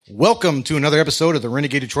Welcome to another episode of the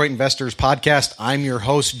Renegade Detroit Investors Podcast. I'm your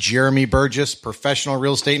host, Jeremy Burgess, professional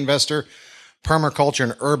real estate investor, permaculture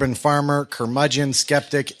and urban farmer, curmudgeon,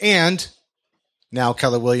 skeptic, and now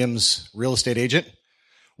Keller Williams real estate agent.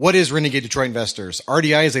 What is Renegade Detroit Investors?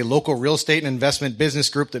 RDI is a local real estate and investment business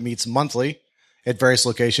group that meets monthly at various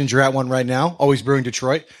locations. You're at one right now, Always Brewing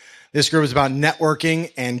Detroit. This group is about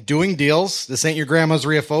networking and doing deals. This ain't your grandma's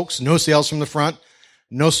Ria, folks. No sales from the front.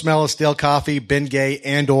 No smell of stale coffee, Bengay,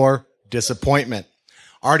 and or disappointment.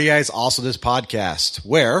 RDI is also this podcast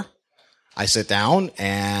where I sit down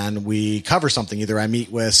and we cover something. Either I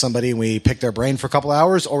meet with somebody and we pick their brain for a couple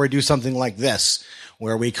hours, or we do something like this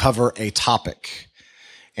where we cover a topic.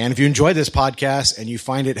 And if you enjoy this podcast and you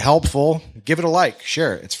find it helpful, give it a like,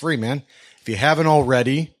 share it. It's free, man. If you haven't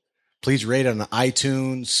already, please rate it on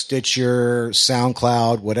iTunes, Stitcher,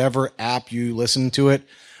 SoundCloud, whatever app you listen to it.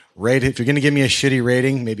 Rate it. If you're going to give me a shitty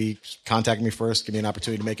rating, maybe contact me first. Give me an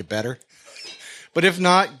opportunity to make it better. But if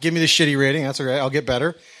not, give me the shitty rating. That's all right. I'll get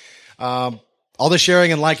better. All the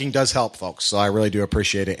sharing and liking does help, folks. So I really do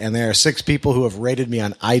appreciate it. And there are 6 people who have rated me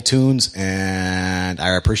on iTunes, and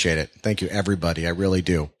I appreciate it. Thank you, everybody. I really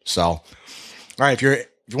do. So, all right. If you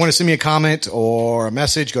want to send me a comment or a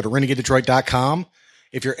message, go to renegadedetroit.com.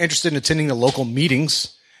 If you're interested in attending the local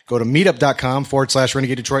meetings, go to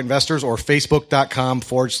meetup.com/Renegade Detroit Investors or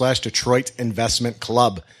Facebook.com/Detroit Investment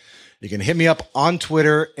Club. You can hit me up on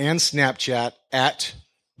Twitter and Snapchat at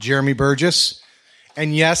Jeremy Burgess.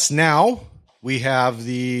 And yes, now we have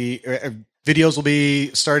the videos will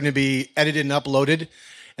be starting to be edited and uploaded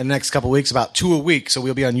in the next couple of weeks, about 2 a week. So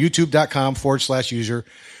we'll be on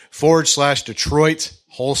youtube.com/user/Detroit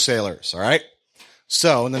Wholesalers. All right.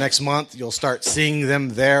 So in the next month, you'll start seeing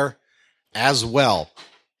them there as well.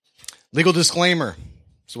 Legal disclaimer.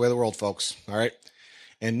 It's the way of the world, folks. All right.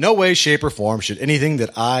 In no way, shape, or form should anything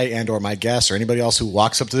that I and or my guests or anybody else who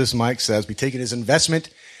walks up to this mic says be taken as investment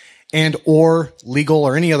and or legal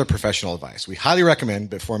or any other professional advice. We highly recommend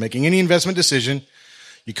before making any investment decision,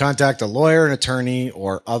 you contact a lawyer, an attorney,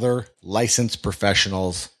 or other licensed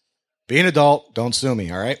professionals. Be an adult. Don't sue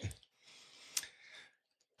me. All right.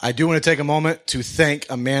 I do want to take a moment to thank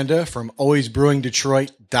Amanda from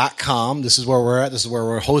alwaysbrewingdetroit.com. This is where we're at. This is where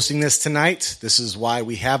we're hosting this tonight. This is why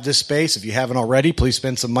we have this space. If you haven't already, please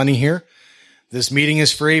spend some money here. This meeting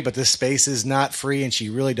is free, but this space is not free, and she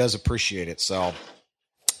really does appreciate it. So,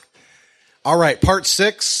 all right, part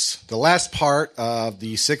 6, the last part of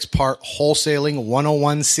the 6-part Wholesaling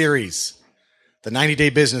 101 series, the 90-day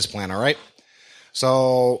business plan, all right?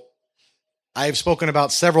 So I've spoken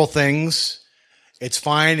about several things. It's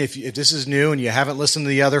fine if this is new and you haven't listened to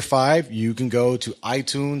the other 5, you can go to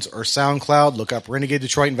iTunes or SoundCloud, look up Renegade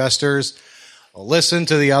Detroit Investors, listen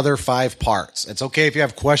to the other 5 parts. It's okay if you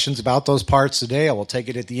have questions about those parts today. I will take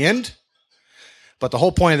it at the end. But the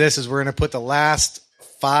whole point of this is we're going to put the last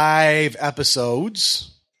 5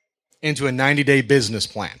 episodes into a 90-day business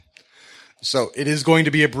plan. So it is going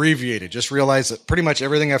to be abbreviated. Just realize that pretty much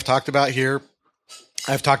everything I've talked about here,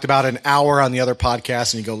 I've talked about an hour on the other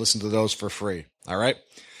podcast, and you go listen to those for free. All right.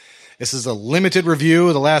 This is a limited review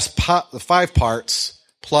of the last the 5 parts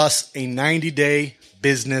plus a 90-day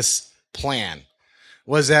business plan.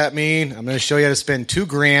 What does that mean? I'm going to show you how to spend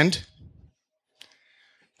 $2,000.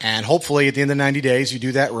 And hopefully at the end of 90 days, you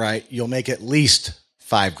do that right, you'll make at least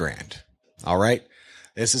 $5,000. All right.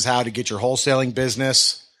 This is how to get your wholesaling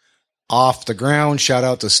business off the ground. Shout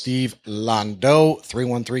out to Steve Londo,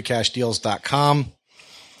 313cashdeals.com.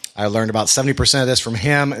 I learned about 70% of this from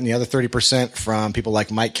him and the other 30% from people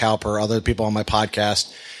like Mike Cowper, other people on my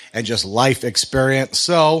podcast, and just life experience.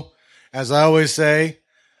 So, as I always say,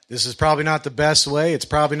 this is probably not the best way. It's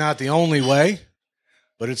probably not the only way,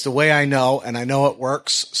 but it's the way I know, and I know it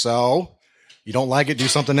works. So, you don't like it, do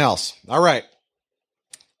something else. All right.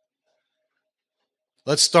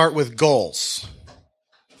 Let's start with goals.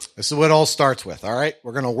 This is what it all starts with, all right?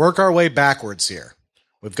 We're going to work our way backwards here.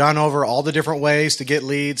 We've gone over all the different ways to get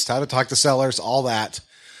leads, how to talk to sellers, all that.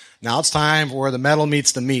 Now it's time for where the metal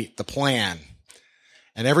meets the meat, the plan.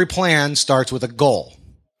 And every plan starts with a goal.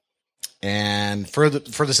 And for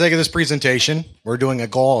the sake of this presentation, we're doing a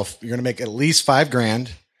goal of you're going to make at least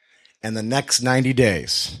 $5,000 in the next 90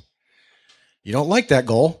 days. You don't like that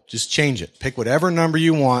goal, just change it. Pick whatever number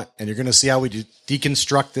you want, and you're going to see how we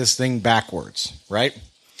deconstruct this thing backwards, right?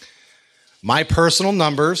 My personal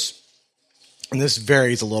numbers, and this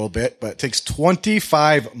varies a little bit, but it takes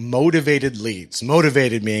 25 motivated leads.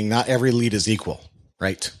 Motivated meaning not every lead is equal,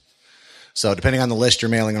 right? So depending on the list you're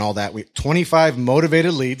mailing and all that, 25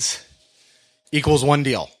 motivated leads equals 1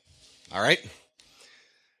 deal. All right?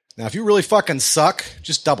 Now, if you really fucking suck,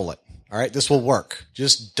 just double it. All right? This will work.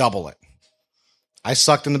 Just double it. I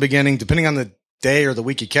sucked in the beginning. Depending on the day or the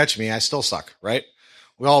week you catch me, I still suck, right?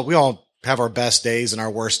 We all have our best days and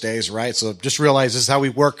our worst days, right? So just realize this is how we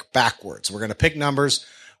work backwards. We're going to pick numbers.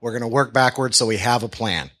 We're going to work backwards so we have a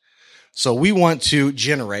plan. So we want to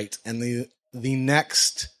generate in the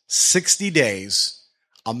next 60 days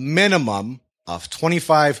a minimum of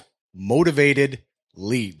 25 motivated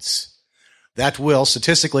leads. That will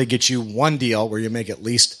statistically get you one deal where you make at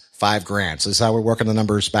least $5,000. So this is how we're working the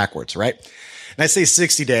numbers backwards, right? And I say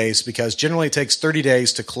 60 days because generally it takes 30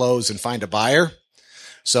 days to close and find a buyer.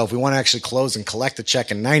 So if we want to actually close and collect the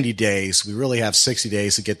check in 90 days, we really have 60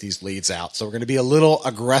 days to get these leads out. So we're going to be a little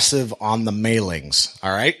aggressive on the mailings.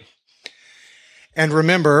 All right. And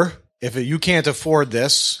remember, if you can't afford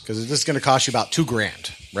this, because this is going to cost you about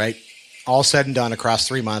 $2,000, right? All said and done across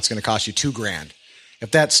 3 months, going to cost you $2,000.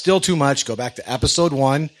 If that's still too much, go back to episode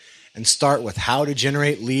 1 and start with how to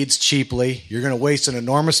generate leads cheaply. You're going to waste an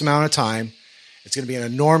enormous amount of time. It's going to be an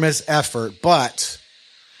enormous effort, but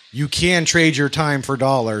you can trade your time for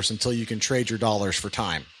dollars until you can trade your dollars for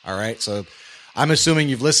time. All right. So I'm assuming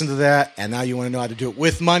you've listened to that and now you want to know how to do it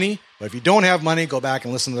with money. But if you don't have money, go back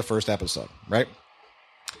and listen to the first episode, right?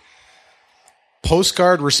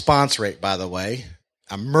 Postcard response rate, by the way,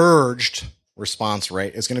 a merged response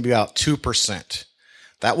rate is going to be about 2%.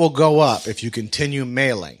 That will go up if you continue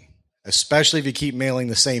mailing, especially if you keep mailing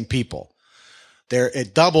the same people.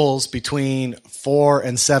 It doubles between 4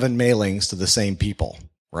 and 7 mailings to the same people.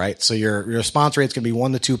 Right? So your response rate is going to be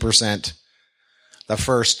 1 to 2% the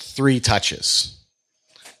first 3 touches.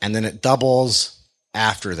 And then it doubles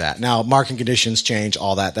after that. Now, market conditions change,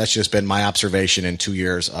 all that. That's just been my observation in 2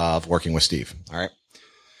 years of working with Steve. All right.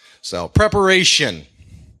 So preparation.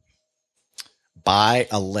 Buy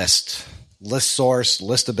a list. List source,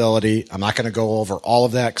 listability. I'm not going to go over all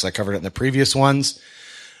of that because I covered it in the previous ones.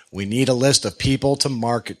 We need a list of people to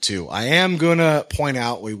market to. I am going to point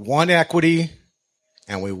out we want equity.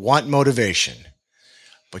 And we want motivation,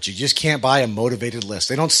 but you just can't buy a motivated list.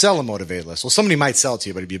 They don't sell a motivated list. Well, somebody might sell it to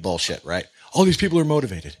you, but it'd be bullshit, right? All these people are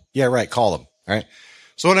motivated. Yeah, right. Call them. All right.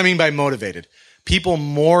 So what I mean by motivated, people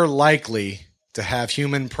more likely to have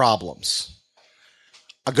human problems.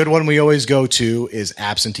 A good one we always go to is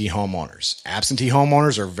absentee homeowners. Absentee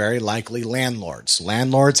homeowners are very likely landlords.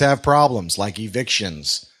 Landlords have problems like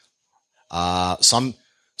evictions. Some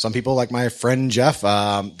people like my friend Jeff,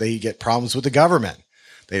 they get problems with the government.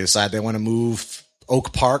 They decide they want to move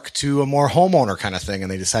Oak Park to a more homeowner kind of thing, and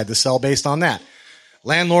they decide to sell based on that.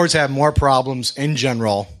 Landlords have more problems in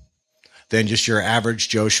general than just your average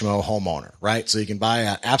Joe Schmo homeowner, right? So you can buy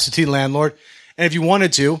an absentee landlord, and if you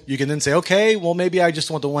wanted to, you can then say, okay, well, maybe I just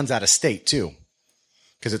want the ones out of state too,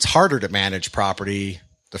 because it's harder to manage property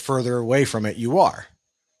the further away from it you are.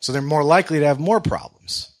 So they're more likely to have more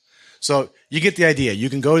problems. So you get the idea. You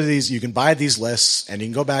can go to these, you can buy these lists, and you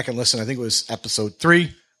can go back and listen. I think it was episode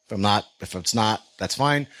 3. If it's not, that's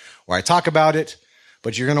fine. Where I talk about it,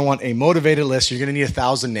 but you're going to want a motivated list. You're going to need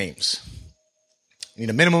 1,000 names. You need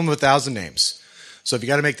a minimum of 1,000 names. So if you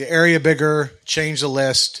got to make the area bigger, change the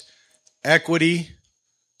list, equity,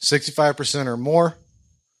 65% or more.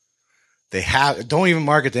 Don't even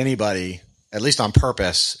market to anybody, at least on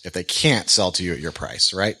purpose, if they can't sell to you at your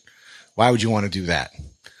price, right? Why would you want to do that?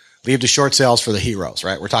 Leave the short sales for the heroes,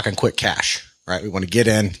 right? We're talking quick cash, right? We want to get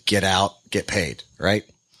in, get out, get paid, right?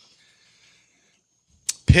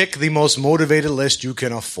 Pick the most motivated list you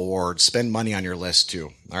can afford. Spend money on your list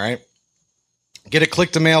too. All right. Get a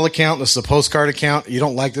click to mail account. This is a postcard account. You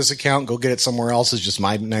don't like this account, go get it somewhere else. It's just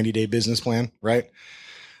my 90-day business plan, right?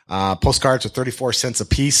 Postcards are 34 cents a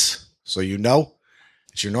piece. So you know,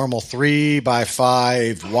 it's your normal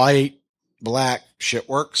 3x5 white, black shit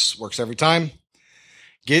works every time.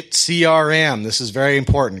 Get CRM. This is very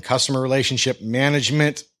important. Customer relationship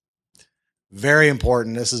management. Very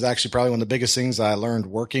important. This is actually probably one of the biggest things I learned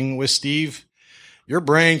working with Steve. Your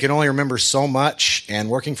brain can only remember so much, and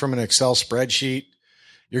working from an Excel spreadsheet,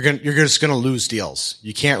 you're just going to lose deals.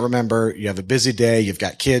 You can't remember. You have a busy day. You've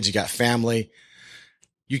got kids. You got family.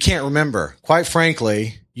 You can't remember. Quite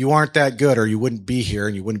frankly, you aren't that good, or you wouldn't be here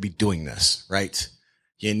and you wouldn't be doing this, right?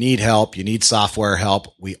 You need help. You need software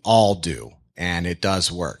help. We all do, and it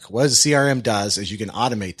does work. What a CRM does is you can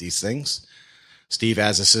automate these things. Steve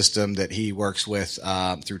has a system that he works with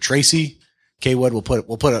through Tracy. Kwood,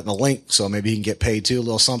 we'll put it in the link, so maybe he can get paid too, a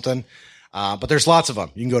little something. But there's lots of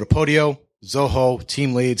them. You can go to Podio, Zoho,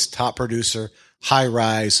 Team Leads, Top Producer,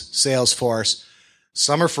 HighRise, Salesforce.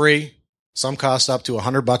 Some are free. Some cost up to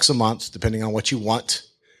 $100 a month, depending on what you want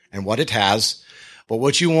and what it has. But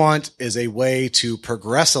what you want is a way to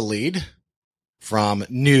progress a lead from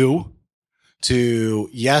new to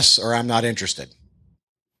yes or I'm not interested,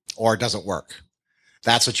 or it doesn't work.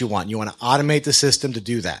 That's what you want. You want to automate the system to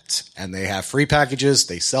do that. And they have free packages.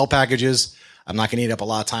 They sell packages. I'm not going to eat up a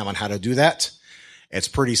lot of time on how to do that. It's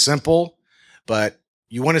pretty simple, but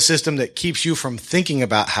you want a system that keeps you from thinking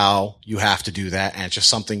about how you have to do that. And it's just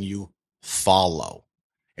something you follow.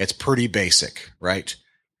 It's pretty basic, right?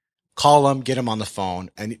 Call them, get them on the phone,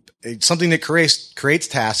 and it's something that creates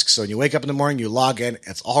tasks. So when you wake up in the morning, you log in,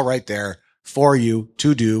 it's all right there for you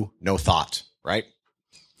to do, no thought, right?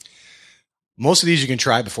 Most of these you can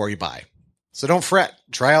try before you buy. So don't fret.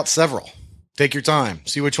 Try out several. Take your time.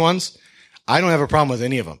 See which ones. I don't have a problem with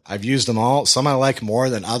any of them. I've used them all. Some I like more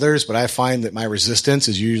than others, but I find that my resistance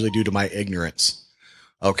is usually due to my ignorance.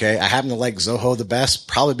 Okay. I happen to like Zoho the best,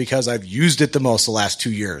 probably because I've used it the most the last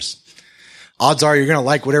 2 years. Odds are you're going to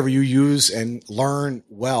like whatever you use and learn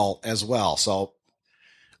well as well. So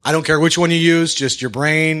I don't care which one you use, just your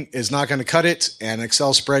brain is not going to cut it. And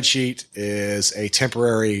Excel spreadsheet is a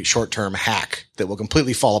temporary short-term hack that will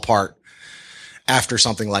completely fall apart after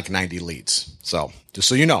something like 90 leads. So just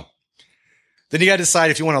so you know. Then you got to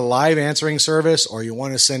decide if you want a live answering service or you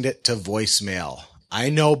want to send it to voicemail. I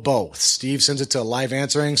know both. Steve sends it to a live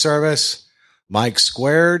answering service. Mike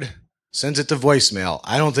Squared sends it to voicemail.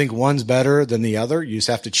 I don't think one's better than the other. You just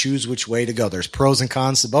have to choose which way to go. There's pros and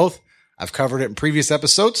cons to both. I've covered it in previous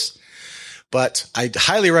episodes, but I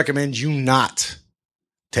highly recommend you not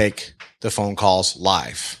take the phone calls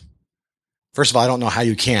live. First of all, I don't know how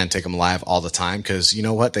you can take them live all the time because you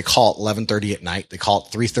know what? They call at 11:30 at night. They call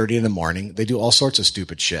at 3:30 in the morning. They do all sorts of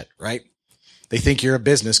stupid shit, right? They think you're a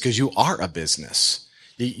business because you are a business.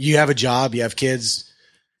 You have a job, you have kids,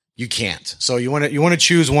 you can't. So you want to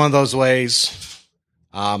choose one of those ways.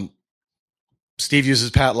 Steve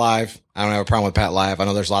uses Pat Live. I don't have a problem with Pat Live. I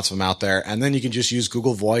know there's lots of them out there. And then you can just use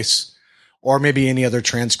Google Voice or maybe any other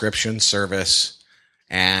transcription service.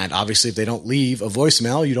 And obviously, if they don't leave a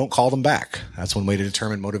voicemail, you don't call them back. That's one way to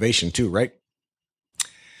determine motivation too, right?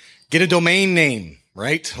 Get a domain name,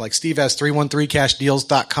 right? Like Steve has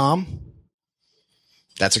 313cashdeals.com.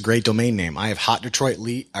 That's a great domain name. I have Hot Detroit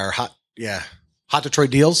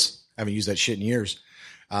Deals. I haven't used that shit in years.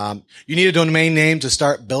 You need a domain name to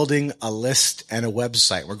start building a list and a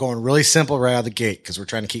website. We're going really simple right out of the gate because we're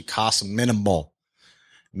trying to keep costs minimal.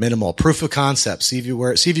 Proof of concept. See if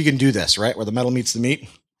you can do this, right? Where the metal meets the meat.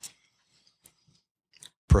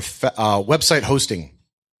 Website hosting.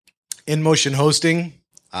 InMotion Hosting.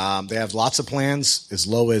 They have lots of plans as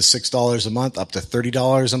low as $6 a month up to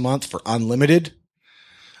 $30 a month for unlimited.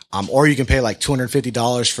 Or you can pay like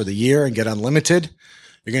 $250 for the year and get unlimited.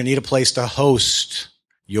 You're going to need a place to host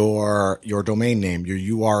your domain name, your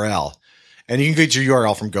URL. And you can get your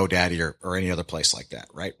URL from GoDaddy or any other place like that,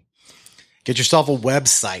 right? Get yourself a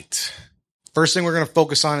website. First thing we're going to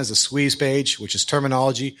focus on is a squeeze page, which is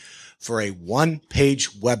terminology for a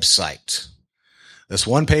one-page website. This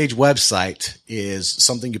one-page website is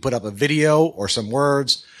something you put up a video or some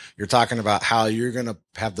words. You're talking about how you're going to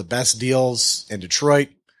have the best deals in Detroit,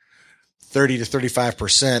 30 to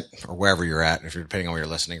 35%, or wherever you're at, if you're depending on where you're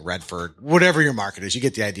listening, Redford, whatever your market is, you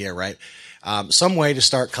get the idea, right? Some way to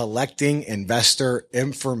start collecting investor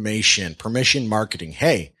information, permission marketing.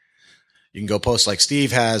 Hey, you can go post like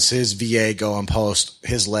Steve has his VA go and post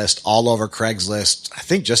his list all over Craigslist. I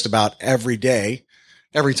think just about every day,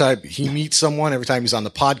 every time he meets someone, every time he's on the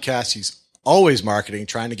podcast, he's always marketing,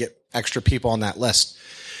 trying to get extra people on that list.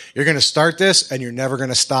 You're going to start this and you're never going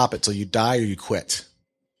to stop it till you die or you quit.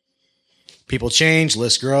 People change,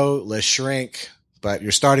 lists grow, lists shrink, but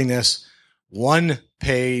you're starting this one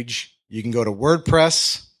page. You can go to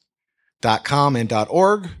WordPress.com and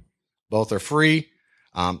 .org. Both are free.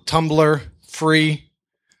 Tumblr, free.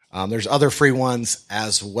 There's other free ones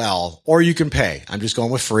as well, or you can pay. I'm just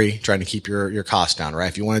going with free, trying to keep your costs down, right?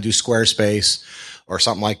 If you want to do Squarespace or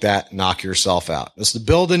something like that, knock yourself out. This is to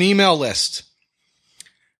build an email list.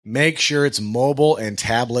 Make sure it's mobile and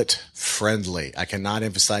tablet friendly. I cannot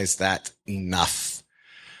emphasize that enough.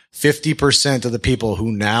 50% of the people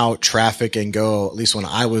who now traffic and go, at least when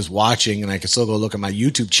I was watching, and I can still go look at my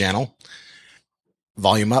YouTube channel,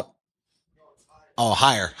 volume up. Oh,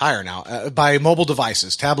 higher now, by mobile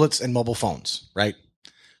devices, tablets and mobile phones, right?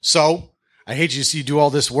 So I hate you to see you do all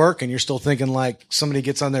this work and you're still thinking like somebody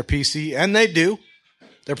gets on their PC, and they do.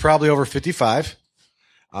 They're probably over 55.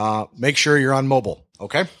 Make sure you're on mobile.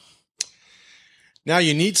 Okay. Now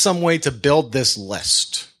you need some way to build this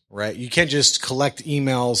list, right? You can't just collect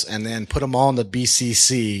emails and then put them all in the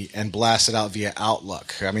BCC and blast it out via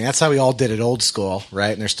Outlook. I mean, that's how we all did it old school,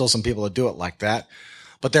 right? And there's still some people that do it like that,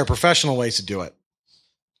 but there are professional ways to do it.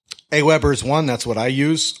 Aweber is one. That's what I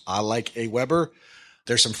use. I like Aweber.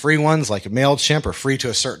 There's some free ones like MailChimp are free to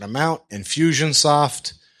a certain amount.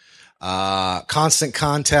 Infusionsoft. Constant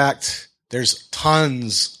Contact. There's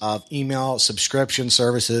tons of email subscription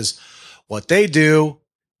services. What they do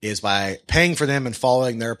is by paying for them and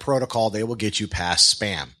following their protocol, they will get you past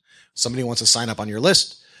spam. Somebody wants to sign up on your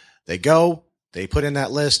list. They go, they put in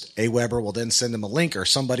that list. Aweber will then send them a link, or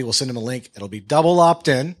somebody will send them a link. It'll be double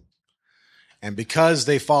opt-in. And because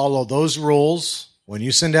they follow those rules, when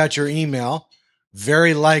you send out your email,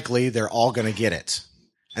 very likely they're all going to get it.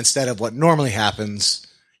 Instead of what normally happens,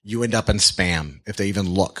 you end up in spam if they even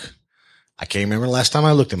look. I can't remember the last time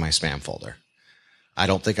I looked in my spam folder. I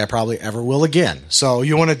don't think I probably ever will again. So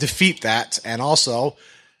you want to defeat that. And also,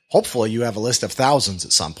 hopefully you have a list of thousands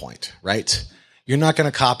at some point, right? You're not going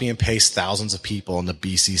to copy and paste thousands of people in the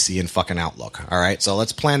BCC and fucking Outlook. All right. So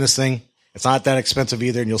let's plan this thing. It's not that expensive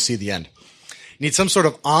either, and you'll see the end. You need some sort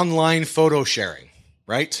of online photo sharing,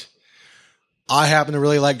 right? I happen to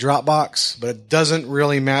really like Dropbox, but it doesn't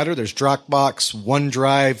really matter. There's Dropbox,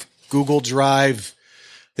 OneDrive, Google Drive.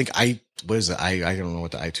 What is it? I don't know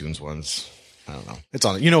what the iTunes one's. I don't know. It's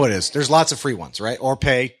on it. You know what it is. There's lots of free ones, right? Or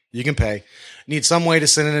pay. You can pay. Need some way to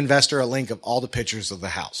send an investor a link of all the pictures of the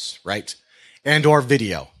house, right? And or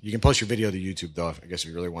video. You can post your video to YouTube, though, I guess if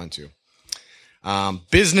you really want to.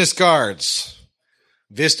 Business cards.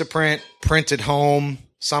 Vistaprint, Printed Home,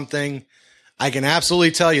 something. I can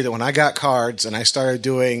absolutely tell you that when I got cards and I started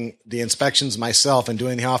doing the inspections myself and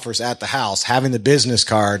doing the offers at the house, having the business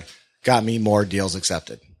card got me more deals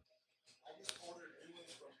accepted.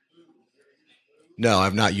 No,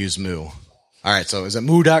 I've not used Moo. All right, so is it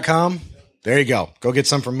moo.com? There you go. Go get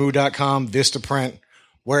some from moo.com, Vistaprint,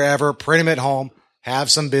 wherever. Print them at home.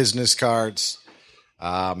 Have some business cards.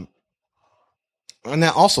 And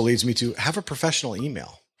that also leads me to have a professional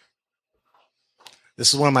email.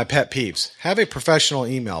 This is one of my pet peeves. Have a professional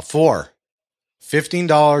email. For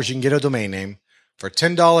 $15, you can get a domain name. For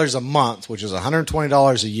 $10 a month, which is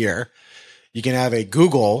 $120 a year, you can have a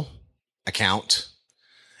Google account.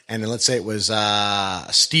 And then let's say it was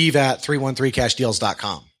Steve at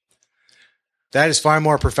 313cashdeals.com. That is far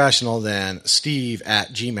more professional than Steve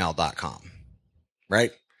at gmail.com,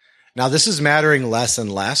 right? Now, this is mattering less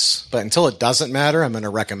and less, but until it doesn't matter, I'm going to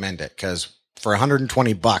recommend it because for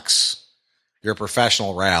 $120, you're a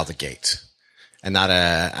professional right out of the gate. And not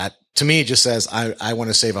to me, it just says, I want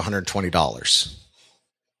to save $120.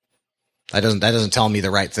 That doesn't tell me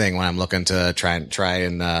the right thing when I'm looking to try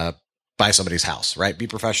and buy somebody's house, right? Be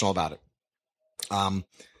professional about it.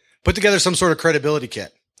 Put together some sort of credibility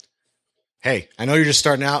kit. Hey, I know you're just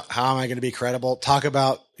starting out. How am I going to be credible? Talk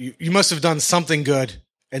about, you must have done something good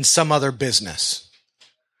in some other business.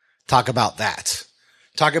 Talk about that.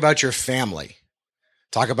 Talk about your family.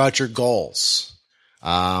 Talk about your goals.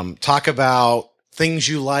 Talk about things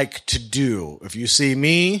you like to do. If you see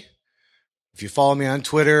me, if you follow me on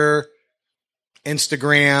Twitter,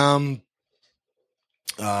 Instagram,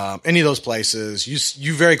 any of those places,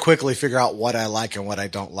 you very quickly figure out what I like and what I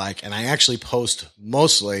don't like. And I actually post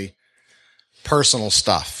mostly personal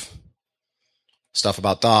stuff. Stuff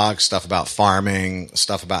about dogs, stuff about farming,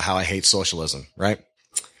 stuff about how I hate socialism, right?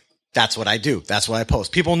 That's what I do. That's what I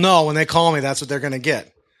post. People know when they call me, that's what they're going to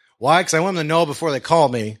get. Why? Because I want them to know before they call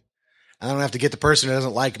me. I don't have to get the person who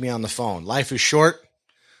doesn't like me on the phone. Life is short.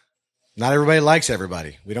 Not everybody likes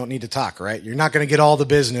everybody. We don't need to talk, right? You're not going to get all the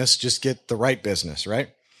business. Just get the right business, right?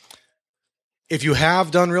 If you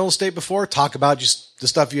have done real estate before, talk about just the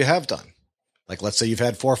stuff you have done. Like, let's say you've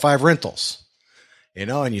had 4 or 5 rentals.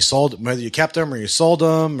 And you sold, whether you kept them or you sold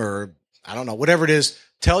them or I don't know, whatever it is,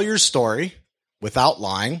 tell your story without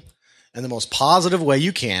lying in the most positive way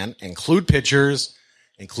you can. Include pictures,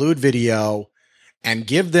 include video, and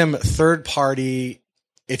give them third party,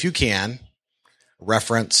 if you can,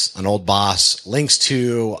 reference, an old boss, links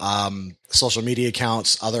to social media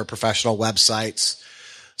accounts, other professional websites,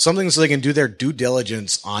 something so they can do their due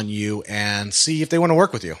diligence on you and see if they want to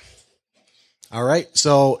work with you. All right.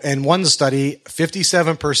 So in one study,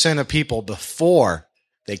 57% of people before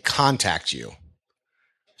they contact you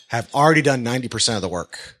have already done 90% of the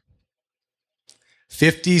work.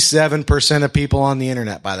 57% of people on the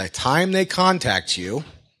internet, by the time they contact you,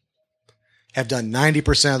 have done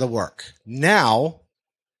 90% of the work. Now,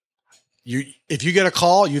 if you get a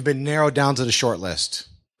call, you've been narrowed down to the short list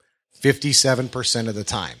 57% of the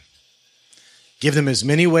time. Give them as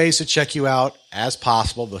many ways to check you out as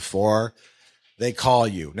possible before they call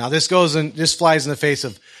you. Now, this flies in the face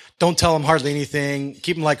of don't tell them hardly anything.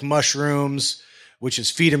 Keep them like mushrooms, which is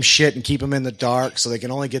feed them shit and keep them in the dark so they can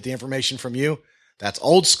only get the information from you. That's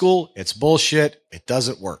old school. It's bullshit. It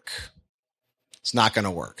doesn't work. It's not going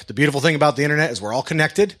to work. The beautiful thing about the internet is we're all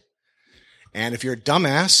connected. And if you're a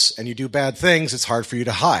dumbass and you do bad things, it's hard for you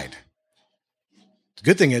to hide. The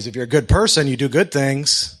good thing is if you're a good person, you do good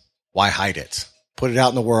things. Why hide it? Put it out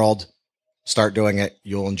in the world. Start doing it.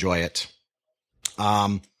 You'll enjoy it.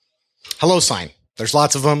 Hello sign. There's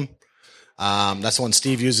lots of them. That's the one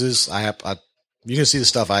Steve uses. You can see the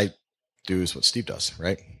stuff I do is what Steve does,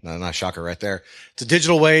 right? Not a shocker right there. It's a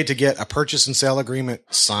digital way to get a purchase and sale agreement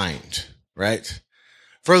signed, right?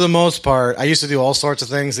 For the most part, I used to do all sorts of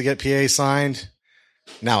things to get PA signed.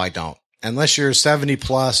 Now I don't. Unless you're 70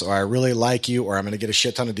 plus or I really like you or I'm going to get a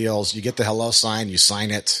shit ton of deals, you get the hello sign, you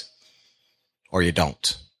sign it, or you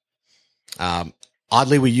don't.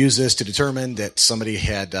 Oddly, we use this to determine that somebody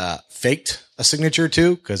had faked a signature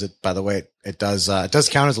too, because by the way, it does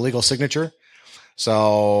count as a legal signature.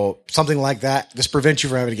 So something like that. This prevents you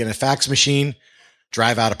from having to get a fax machine,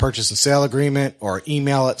 drive out a purchase and sale agreement, or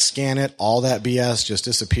email it, scan it. All that BS just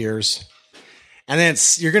disappears. And then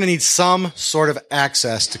you're going to need some sort of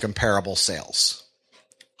access to comparable sales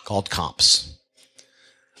called comps.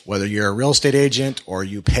 Whether you're a real estate agent or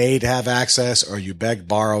you pay to have access or you beg,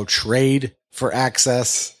 borrow, trade for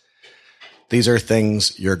access, these are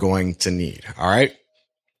things you're going to need. All right,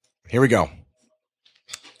 here we go.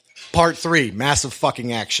 Part 3, massive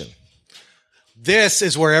fucking action. This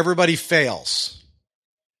is where everybody fails.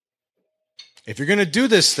 If you're going to do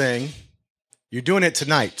this thing, you're doing it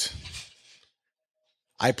tonight.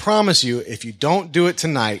 I promise you, if you don't do it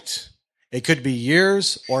tonight, it could be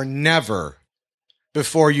years or never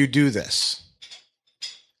before you do this.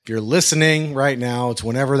 If you're listening right now, it's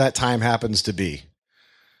whenever that time happens to be.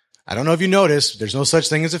 I don't know if you noticed, there's no such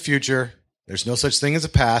thing as a future. There's no such thing as a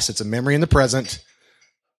past. It's a memory in the present.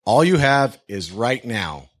 All you have is right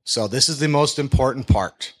now. So this is the most important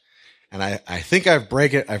part. And I think I've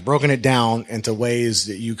broken it down into ways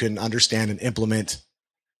that you can understand and implement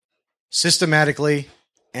systematically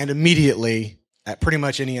and immediately at pretty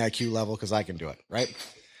much any IQ level, because I can do it, right?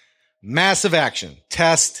 Massive action.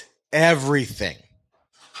 Test everything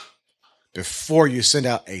before you send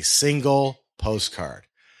out a single postcard.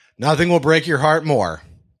 Nothing will break your heart more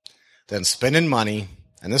than spending money.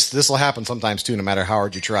 And this will happen sometimes too, no matter how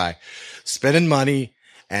hard you try. Spending money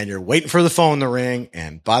and you're waiting for the phone to ring.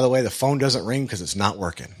 And by the way, the phone doesn't ring because it's not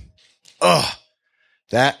working. Ugh,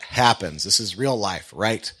 that happens. This is real life,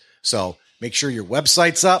 right? So make sure your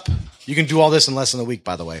website's up. You can do all this in less than a week,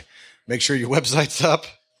 by the way. Make sure your website's up.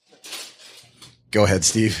 Go ahead,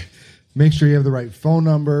 Steve. Make sure you have the right phone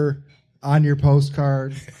number on your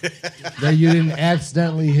postcard, that you didn't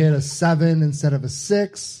accidentally hit a 7 instead of a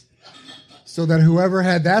 6, so that whoever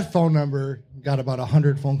had that phone number got about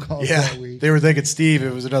 100 phone calls that week. They were thinking Steve,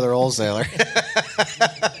 it was another wholesaler.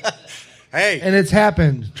 Hey. And it's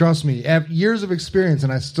happened, trust me. I have years of experience,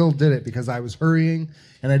 and I still did it because I was hurrying,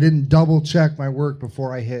 and I didn't double check my work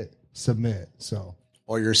before I hit submit. So,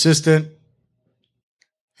 or your assistant.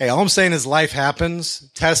 Hey, all I'm saying is life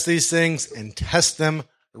happens. Test these things and test them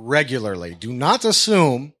regularly. Do not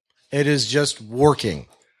assume it is just working.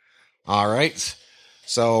 All right.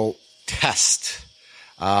 So test.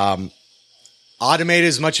 Automate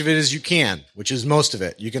as much of it as you can, which is most of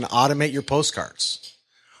it. You can automate your postcards.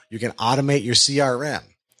 You can automate your CRM.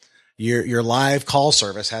 Your live call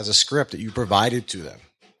service has a script that you provided to them.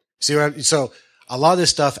 So a lot of this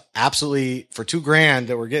stuff, absolutely, for $2,000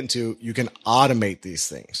 that we're getting to, you can automate these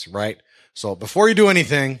things, right? So before you do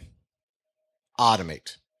anything,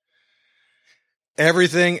 automate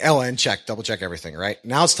everything. And double check everything, right?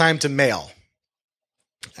 Now it's time to mail.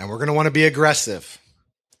 And we're going to want to be aggressive.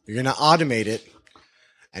 You're going to automate it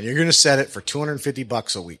and you're going to set it for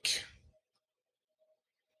 $250 a week.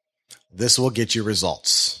 This will get you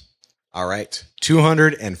results. All right.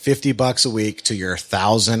 $250 a week to your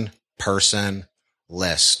 1,000-person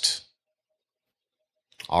list.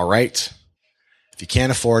 All right. If you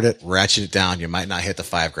can't afford it, ratchet it down. You might not hit the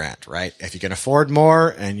 $5,000, right? If you can afford more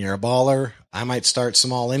and you're a baller, I might start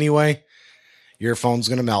small anyway. Your phone's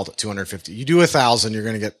going to melt at 250. You do 1,000, you're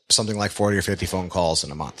going to get something like 40 or 50 phone calls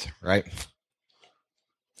in a month, right?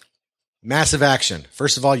 Massive action.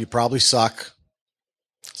 First of all, you probably suck.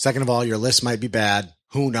 Second of all, your list might be bad.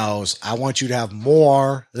 Who knows? I want you to have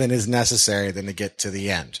more than is necessary than to get to the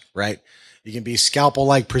end, right? You can be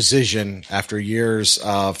scalpel-like precision after years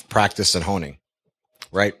of practice and honing,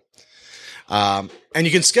 right? And you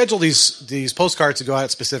can schedule these postcards to go out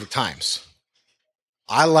at specific times.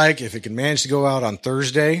 I like if it can manage to go out on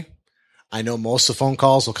Thursday. I know most of the phone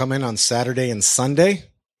calls will come in on Saturday and Sunday.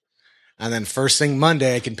 And then first thing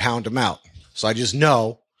Monday, I can pound them out. So I just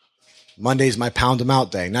know Monday's my pound them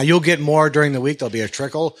out day. Now you'll get more during the week. There'll be a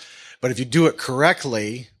trickle. But if you do it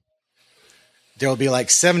correctly, there'll be like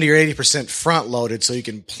 70 or 80% front loaded so you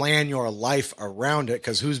can plan your life around it.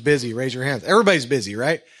 Because who's busy? Raise your hands. Everybody's busy,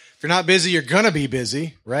 right? If you're not busy, you're going to be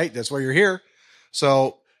busy, right? That's why you're here.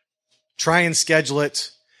 So try and schedule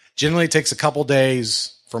it. Generally, it takes a couple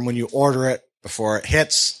days from when you order it before it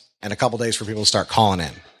hits and a couple days for people to start calling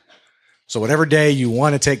in. So whatever day you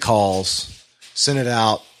want to take calls, send it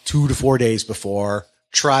out 2 to 4 days before.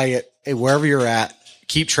 Try it wherever you're at.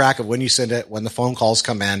 Keep track of when you send it, when the phone calls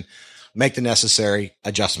come in. Make the necessary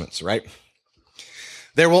adjustments, right?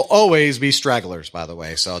 There will always be stragglers, by the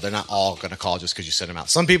way, so they're not all going to call just because you send them out.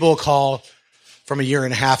 Some people will call from a year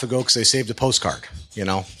and a half ago because they saved a postcard,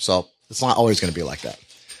 so it's not always going to be like that.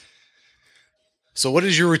 So what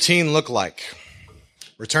does your routine look like?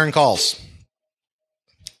 Return calls.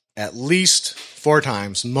 At least 4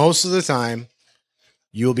 times. Most of the time,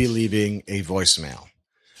 you'll be leaving a voicemail.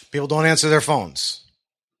 People don't answer their phones.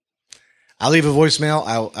 I leave a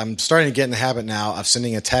voicemail. I'm starting to get in the habit now of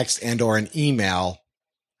sending a text and or an email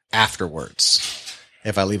afterwards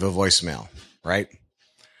if I leave a voicemail, right?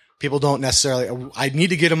 People don't necessarily, I need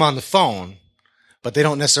to get them on the phone, but they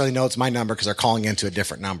don't necessarily know it's my number because they're calling into a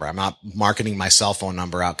different number. I'm not marketing my cell phone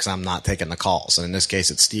number out because I'm not taking the calls. And in this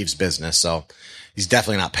case, it's Steve's business. So he's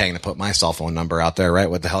definitely not paying to put my cell phone number out there, right?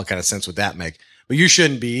 What the hell kind of sense would that make? But you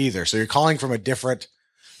shouldn't be either. So you're calling from a different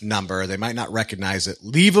number. They might not recognize it.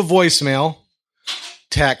 Leave a voicemail,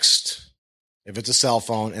 text if it's a cell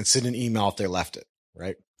phone, and send an email if they left it,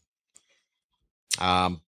 right?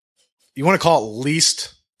 You want to call at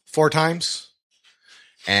least 4 times.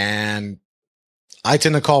 And I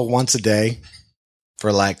tend to call once a day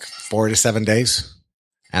for like 4 to 7 days.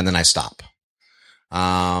 And then I stop.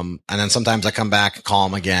 And then sometimes I come back and call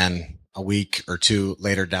them again a week or 2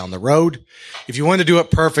 later down the road. If you want to do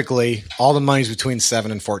it perfectly, all the money's between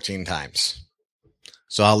 7 and 14 times.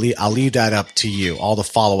 So I'll leave that up to you. All the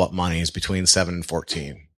follow-up money is between 7 and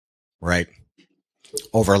 14, right?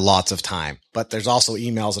 Over lots of time. But there's also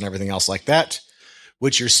emails and everything else like that,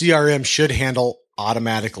 which your CRM should handle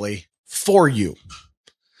automatically for you.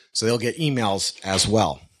 So they'll get emails as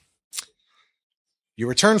well. You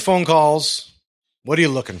return phone calls. What are you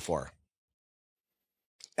looking for?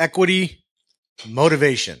 Equity,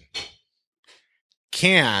 motivation.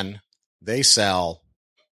 Can they sell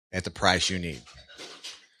at the price you need?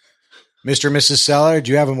 Mr. and Mrs. Seller,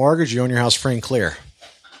 do you have a mortgage? You own your house free and clear.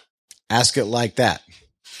 Ask it like that.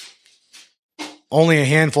 Only a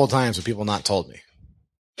handful of times have people not told me.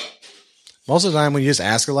 Most of the time when you just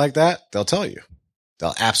ask it like that, they'll tell you.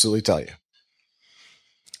 They'll absolutely tell you.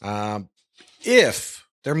 If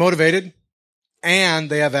they're motivated and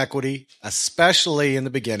they have equity, especially in the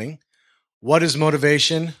beginning, what is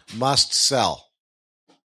motivation? Must sell.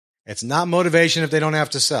 It's not motivation if they don't have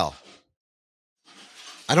to sell.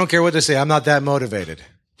 I don't care what they say. I'm not that motivated.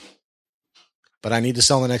 But I need to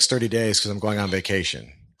sell in the next 30 days because I'm going on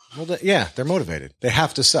vacation. Well, yeah, they're motivated. They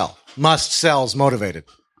have to sell. Must sell is motivated.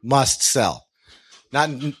 Must sell. Not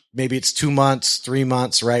maybe it's 2 months, 3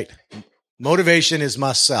 months, right? Motivation is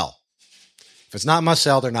must sell. If it's not must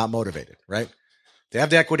sell, they're not motivated, right? They have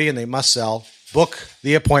the equity and they must sell. Book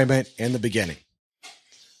the appointment in the beginning.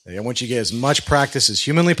 I want you to get as much practice as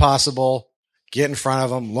humanly possible. Get in front of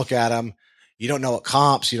them, look at them. You don't know what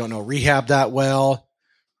comps, you don't know rehab that well.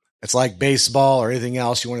 It's like baseball or anything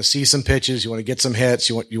else. You want to see some pitches, you want to get some hits,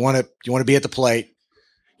 you want to be at the plate.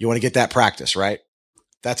 You want to get that practice, right?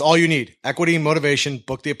 That's all you need. Equity, motivation,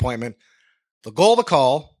 book the appointment. The goal of the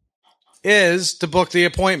call is to book the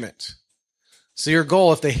appointment. So your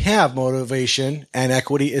goal, if they have motivation and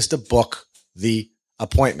equity, is to book the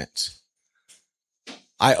appointment.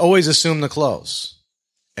 I always assume the close.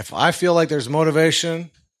 If I feel like there's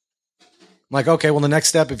motivation, I'm like, okay, well, the next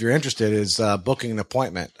step, if you're interested, is booking an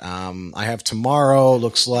appointment. I have tomorrow,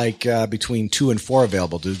 looks like between 2 and 4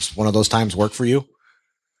 available. Does one of those times work for you?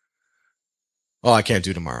 Oh, I can't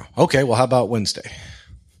do tomorrow. Okay, well, how about Wednesday?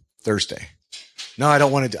 Thursday? No, I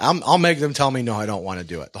don't want to do I'll make them tell me, no, I don't want to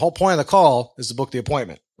do it. The whole point of the call is to book the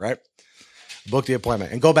appointment, right? Book the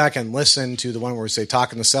appointment. And go back and listen to the one where we say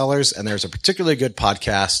talking to sellers. And there's a particularly good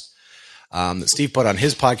podcast that Steve put on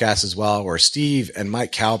his podcast as well, where Steve and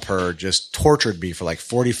Mike Cowper just tortured me for like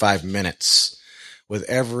 45 minutes with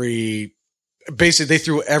basically they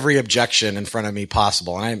threw every objection in front of me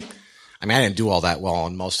possible. And I didn't do all that well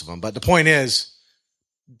on most of them, but the point is,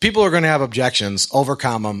 people are going to have objections,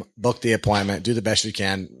 overcome them, book the appointment, do the best you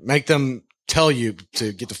can, make them tell you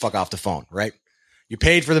to get the fuck off the phone, right? You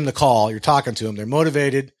paid for them to call, you're talking to them, they're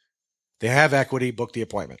motivated, they have equity, book the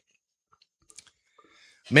appointment.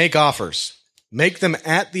 Make offers. Make them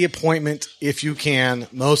at the appointment if you can.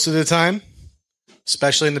 Most of the time,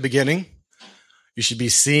 especially in the beginning, you should be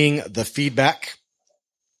seeing the feedback.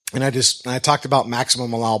 And I talked about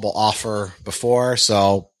maximum allowable offer before.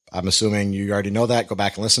 So I'm assuming you already know that. Go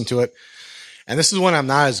back and listen to it. And this is one I'm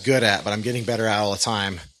not as good at, but I'm getting better at all the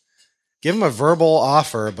time. Give them a verbal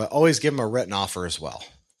offer, but always give them a written offer as well.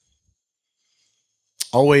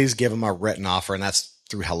 Always give them a written offer, and that's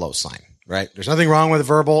through HelloSign, right? There's nothing wrong with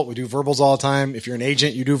verbal. We do verbals all the time. If you're an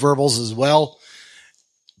agent, you do verbals as well,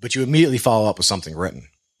 but you immediately follow up with something written,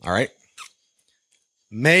 all right?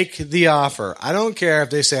 Make the offer. I don't care if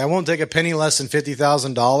they say, I won't take a penny less than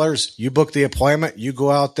 $50,000. You book the appointment. You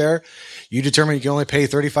go out there. You determine you can only pay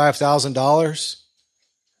 $35,000.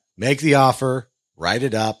 Make the offer. Write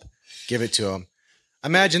it up. Give it to them.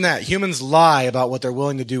 Imagine that. Humans lie about what they're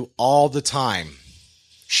willing to do all the time.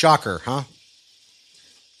 Shocker, huh?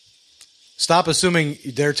 Stop assuming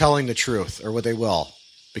they're telling the truth or what they will.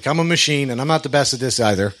 Become a machine. And I'm not the best at this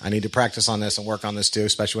either. I need to practice on this and work on this too,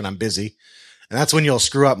 especially when I'm busy. And that's when you'll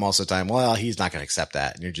screw up most of the time. Well, he's not going to accept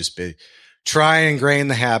that. And you're just try and ingrain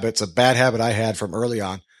the habits, a bad habit I had from early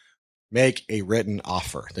on. Make a written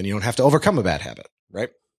offer. Then you don't have to overcome a bad habit, right?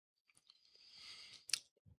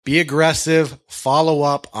 Be aggressive. Follow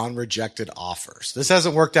up on rejected offers. This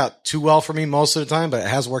hasn't worked out too well for me most of the time, but it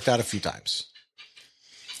has worked out a few times.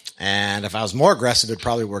 And if I was more aggressive, it'd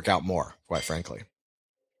probably work out more, quite frankly.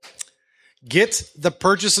 Get the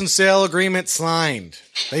purchase and sale agreement signed.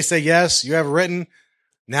 They say, yes, you have it written.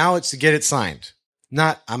 Now it's to get it signed.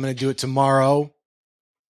 Not, I'm going to do it tomorrow.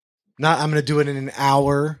 Not, I'm going to do it in an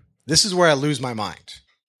hour. This is where I lose my mind.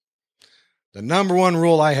 The number one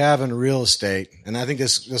rule I have in real estate, and I think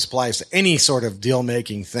this applies to any sort of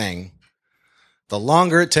deal-making thing, the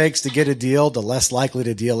longer it takes to get a deal, the less likely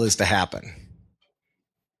the deal is to happen.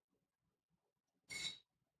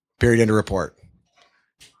 Period. End of report.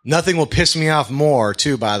 Nothing will piss me off more,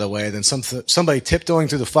 too, by the way, than somebody tiptoeing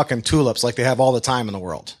through the fucking tulips like they have all the time in the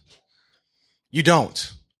world. You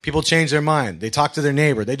don't. People change their mind. They talk to their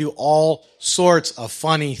neighbor. They do all sorts of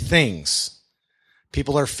funny things.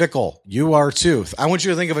 People are fickle. You are too. I want you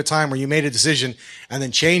to think of a time where you made a decision and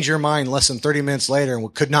then change your mind less than 30 minutes later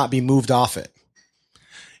and could not be moved off it.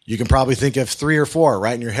 You can probably think of 3 or 4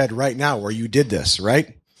 right in your head right now where you did this,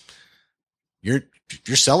 right? Your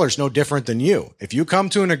seller's no different than you. If you come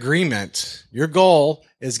to an agreement, your goal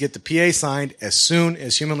is get the PA signed as soon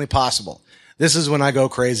as humanly possible. This is when I go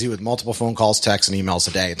crazy with multiple phone calls, texts, and emails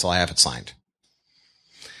a day until I have it signed.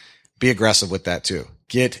 Be aggressive with that too.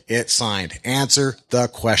 Get it signed. Answer the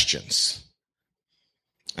questions.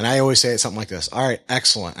 And I always say something like this. All right,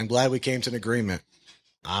 excellent. I'm glad we came to an agreement.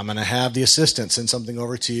 I'm going to have the assistant send something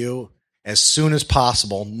over to you as soon as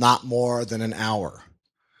possible, not more than an hour.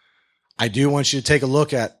 I do want you to take a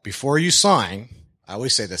look at, before you sign, I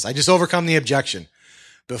always say this, I just overcome the objection.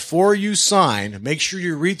 Before you sign, make sure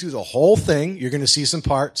you read through the whole thing. You're going to see some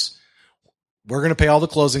parts. We're going to pay all the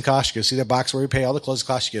closing costs. You're going to see the box where we pay all the closing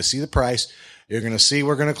costs. You're going to see the price. You're going to see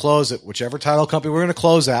we're going to close it, whichever title company we're going to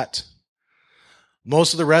close at.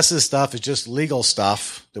 Most of the rest of the stuff is just legal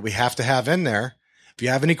stuff that we have to have in there. If you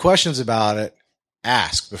have any questions about it,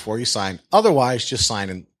 ask before you sign. Otherwise, just sign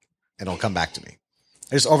and it'll come back to me.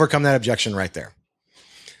 I just overcome that objection right there.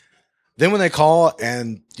 Then when they call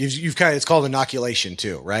and you've kind of, it's called inoculation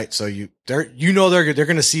too, right? So they're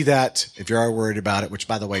going to see that if you are worried about it, which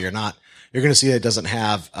by the way, you're not, you're going to see that it doesn't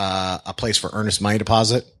have a place for earnest money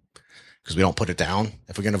deposit because we don't put it down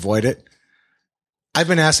if we can avoid it. I've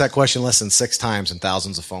been asked that question less than 6 times in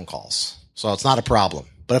thousands of phone calls. So it's not a problem.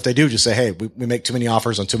 But if they do, just say, hey, we make too many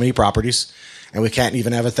offers on too many properties and we can't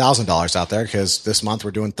even have $1,000 out there because this month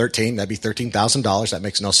we're doing 13. That'd be $13,000. That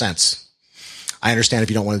makes no sense. I understand if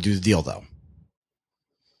you don't want to do the deal though.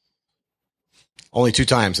 Only 2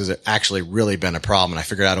 times has it actually really been a problem and I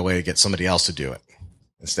figured out a way to get somebody else to do it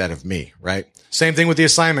instead of me, right? Same thing with the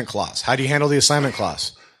assignment clause. How do you handle the assignment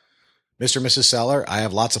clause? Mr. and Mrs. Seller, I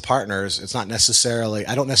have lots of partners. It's not necessarily,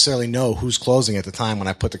 I don't necessarily know who's closing at the time when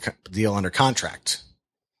I put the deal under contract.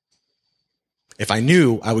 If I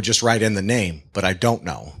knew, I would just write in the name, but I don't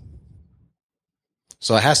know.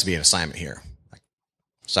 So it has to be an assignment here. Like,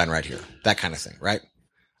 sign right here. That kind of thing, right?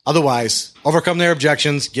 Otherwise, overcome their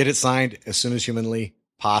objections, get it signed as soon as humanly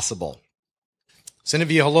possible. Send it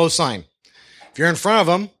via HelloSign. If you're in front of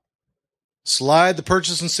them, slide the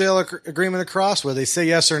purchase and sale agreement across where they say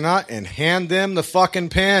yes or not and hand them the fucking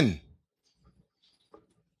pen.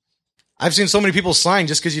 I've seen so many people sign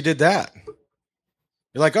just because you did that.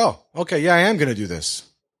 You're like, oh, okay, yeah, I am going to do this.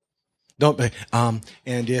 Don't,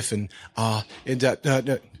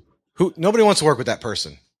 nobody wants to work with that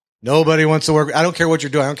person. Nobody wants to work. I don't care what you're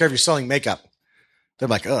doing. I don't care if you're selling makeup. They're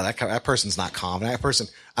like, oh, that person's not calm. That person,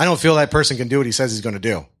 I don't feel that person can do what he says he's going to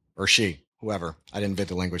do, or she, whoever. I didn't invent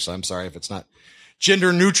the language, so I'm sorry if it's not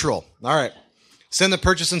gender neutral. All right. Send the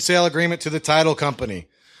purchase and sale agreement to the title company.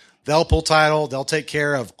 They'll pull title. They'll take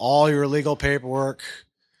care of all your legal paperwork,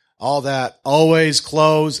 all that. Always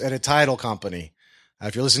close at a title company.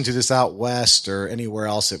 If you're listening to this out west or anywhere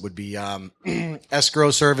else, it would be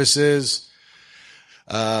escrow services.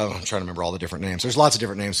 I'm trying to remember all the different names. There's lots of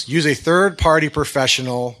different names. Use a third-party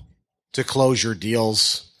professional to close your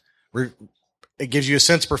deals. It gives you a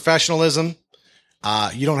sense of professionalism.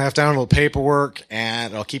 You don't have to handle the paperwork,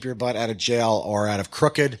 and it'll keep your butt out of jail or out of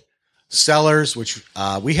crooked sellers, which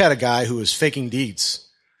we had a guy who was faking deeds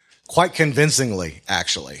quite convincingly,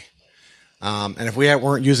 actually. And if we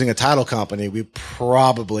weren't using a title company, we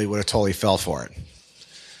probably would have totally fell for it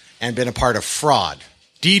and been a part of fraud,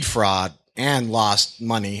 deed fraud, and lost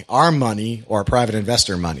money, our money or private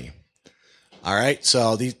investor money. All right.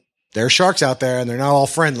 So there are sharks out there, and they're not all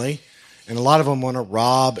friendly. And a lot of them want to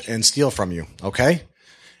rob and steal from you. Okay.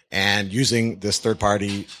 And using this third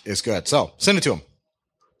party is good. So send it to them.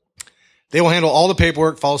 They will handle all the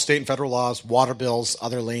paperwork, follow state and federal laws, water bills,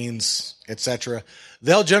 other liens, etc.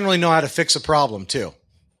 They'll generally know how to fix a problem too.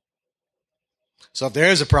 So if there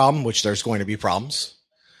is a problem, which there's going to be problems,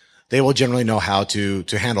 they will generally know how to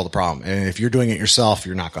handle the problem. And if you're doing it yourself,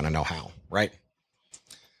 you're not going to know how, right?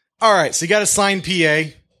 All right. So you got a signed PA.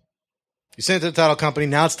 You send it to the title company.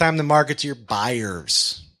 Now it's time to market to your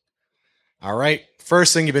buyers. All right.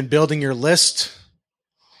 First thing, you've been building your list.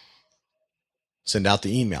 Send out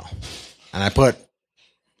the email. And I'm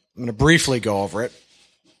going to briefly go over it.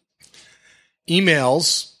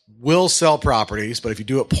 Emails will sell properties, but if you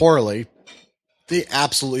do it poorly, they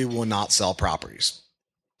absolutely will not sell properties.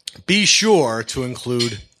 Be sure to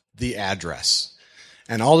include the address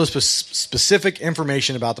and all the specific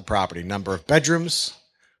information about the property. Number of bedrooms,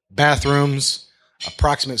 bathrooms,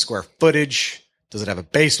 approximate square footage. Does it have a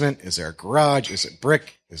basement? Is there a garage? Is it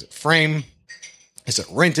brick? Is it frame? Is it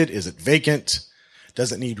rented? Is it vacant?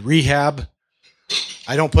 Does it need rehab?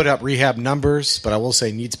 I don't put up rehab numbers, but I will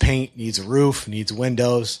say needs paint, needs a roof, needs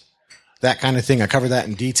windows, that kind of thing. I cover that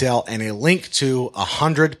in detail, and a link to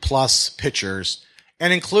 100+ pictures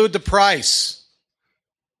and include the price.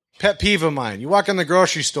 Pet peeve of mine. You walk in the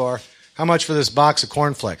grocery store, how much for this box of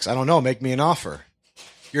cornflakes? I don't know. Make me an offer.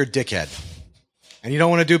 You're a dickhead. And you don't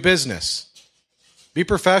want to do business. Be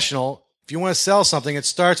professional. If you want to sell something, it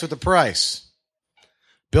starts with the price.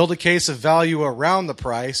 Build a case of value around the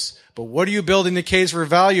price. But what are you building the case for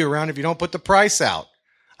value around if you don't put the price out?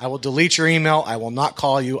 I will delete your email. I will not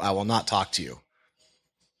call you. I will not talk to you.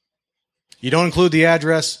 You don't include the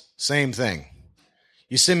address, same thing.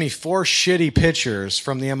 You send me 4 shitty pictures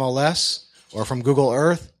from the MLS or from Google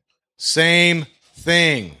Earth, same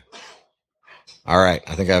thing. All right.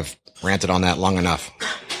 I think I've ranted on that long enough.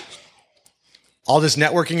 All this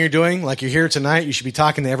networking you're doing, like you're here tonight, you should be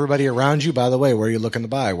talking to everybody around you. By the way, where are you looking to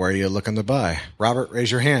buy? Where are you looking to buy? Robert,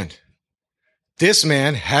 raise your hand. This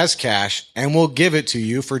man has cash and will give it to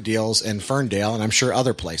you for deals in Ferndale and I'm sure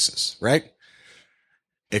other places, right?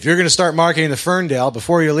 If you're going to start marketing the Ferndale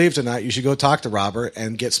before you leave tonight, you should go talk to Robert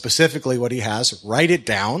and get specifically what he has, write it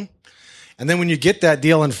down. And then when you get that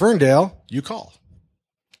deal in Ferndale, you call.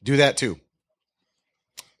 Do that too.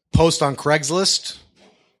 Post on Craigslist.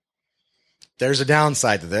 There's a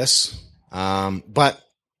downside to this, but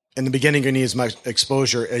in the beginning, you need as much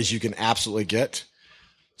exposure as you can absolutely get.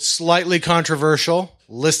 Slightly controversial,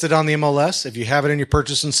 listed on the MLS. If you have it in your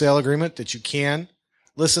purchase and sale agreement that you can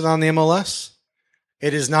list it on the MLS,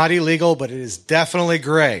 it is not illegal, but it is definitely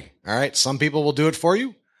gray. All right. Some people will do it for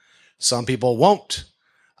you. Some people won't.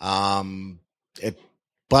 But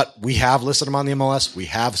we have listed them on the MLS. We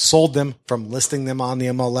have sold them from listing them on the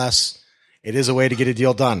MLS. It is a way to get a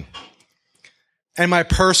deal done. And my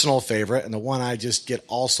personal favorite, and the one I just get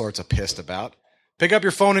all sorts of pissed about, pick up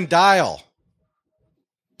your phone and dial.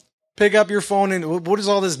 Pick up your phone and what is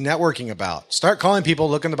all this networking about? Start calling people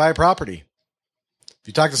looking to buy property. If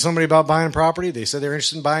you talk to somebody about buying property, they said they're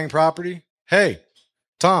interested in buying property. Hey,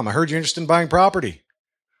 Tom, I heard you're interested in buying property.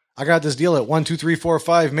 I got this deal at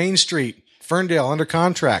 12345 Main Street, Ferndale, under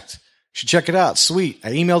contract. You should check it out. Sweet. I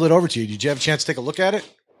emailed it over to you. Did you have a chance to take a look at it?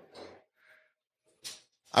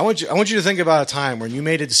 I want you to think about a time when you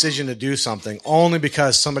made a decision to do something only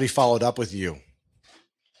because somebody followed up with you,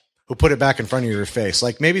 who put it back in front of your face.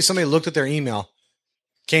 Like maybe somebody looked at their email,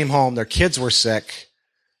 came home, their kids were sick,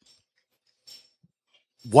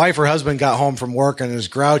 wife or husband got home from work and is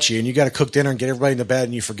grouchy, and you got to cook dinner and get everybody into bed,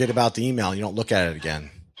 and you forget about the email and you don't look at it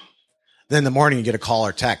again. Then in the morning you get a call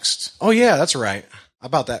or text. Oh yeah, that's right. How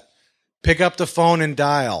about that? Pick up the phone and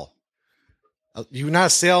dial. You're not a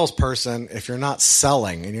salesperson if you're not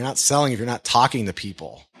selling, and you're not selling if you're not talking to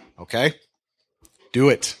people. Okay? Do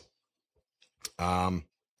it.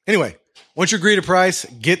 Anyway, once you agree to price,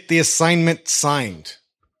 get the assignment signed.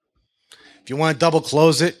 If you want to double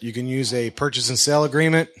close it, you can use a purchase and sale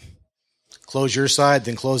agreement. Close your side,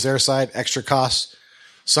 then close their side, extra costs.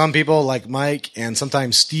 Some people like Mike and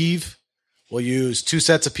sometimes Steve will use 2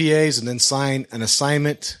 sets of PAs and then sign an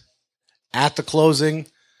assignment at the closing.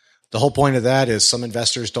 The whole point of that is some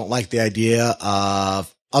investors don't like the idea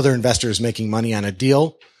of other investors making money on a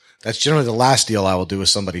deal. That's generally the last deal I will do with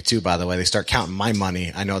somebody too, by the way. They start counting my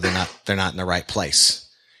money. I know they're not in the right place.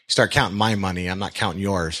 You start counting my money. I'm not counting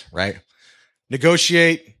yours, right?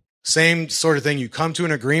 Negotiate, same sort of thing. You come to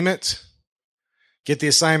an agreement, get the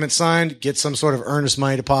assignment signed, get some sort of earnest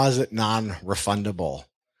money deposit, non-refundable.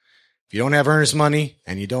 If you don't have earnest money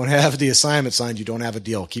and you don't have the assignment signed, you don't have a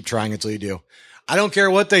deal. Keep trying until you do. I don't care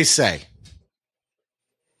what they say.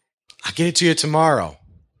 I'll get it to you tomorrow.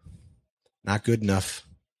 Not good enough.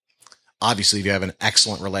 Obviously, if you have an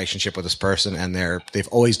excellent relationship with this person and they've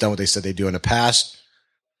always done what they said they do in the past,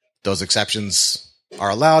 those exceptions are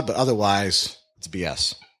allowed, but otherwise, it's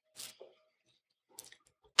BS.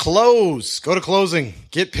 Close. Go to closing.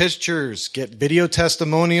 Get pictures. Get video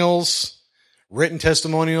testimonials, written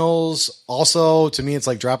testimonials. Also, to me, it's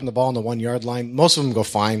like dropping the ball on the 1 yard line. Most of them go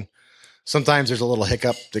fine. Sometimes there's a little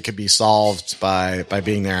hiccup that could be solved by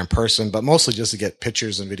being there in person, but mostly just to get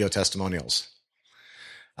pictures and video testimonials.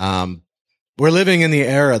 We're living in the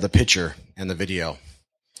era of the picture and the video.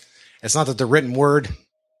 It's not that the written word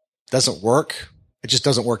doesn't work. It just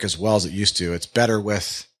doesn't work as well as it used to. It's better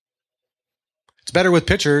with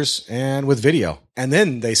pictures and with video. And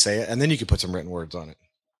then they say it, and then you can put some written words on it.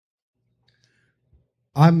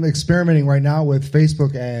 I'm experimenting right now with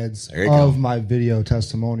Facebook ads of my video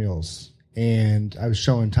testimonials. And I was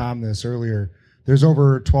showing Tom this earlier. There's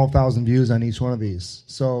over 12,000 views on each one of these.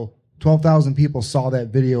 So 12,000 people saw that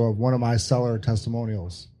video of one of my seller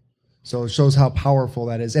testimonials. So it shows how powerful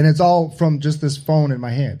that is. And it's all from just this phone in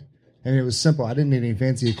my hand. And it was simple. I didn't need any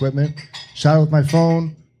fancy equipment. Shot it with my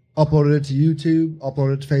phone, uploaded it to YouTube,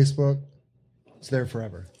 uploaded it to Facebook. It's there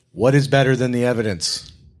forever. What is better than the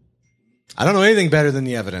evidence? I don't know anything better than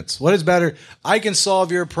the evidence. What is better? I can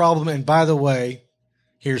solve your problem. And by the way,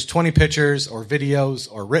 here's 20 pictures or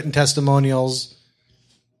videos or written testimonials.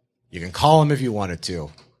 You can call them if you wanted to.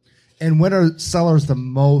 And when are sellers the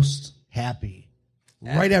most happy?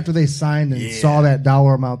 Right after they signed and saw that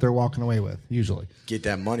dollar amount they're walking away with, usually. Get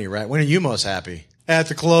that money, right? When are you most happy? At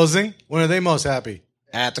the closing. When are they most happy?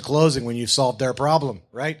 At the closing, when you've solved their problem,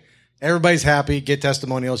 right? Everybody's happy. Get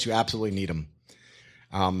testimonials. You absolutely need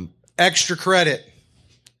them. Extra credit.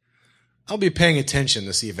 I'll be paying attention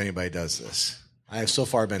to see if anybody does this. I have so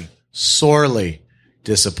far been sorely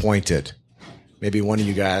disappointed. Maybe one of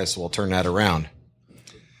you guys will turn that around.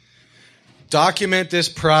 Document this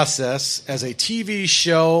process as a TV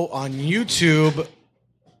show on YouTube,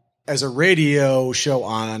 as a radio show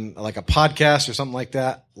on like a podcast or something like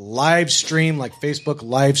that. Live stream, like Facebook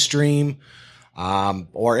live stream,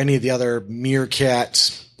 or any of the other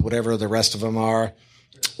Meerkat, whatever the rest of them are,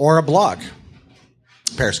 or a blog.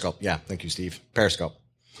 Periscope. Yeah. Thank you, Steve. Periscope.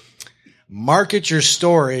 Market your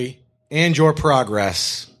story and your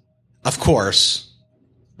progress, of course,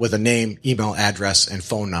 with a name, email address, and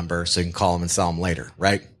phone number so you can call them and sell them later,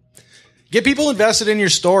 right? Get people invested in your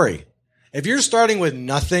story. If you're starting with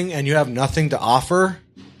nothing and you have nothing to offer,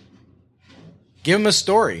 give them a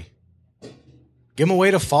story. Give them a way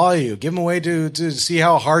to follow you. Give them a way to see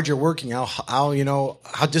how hard you're working,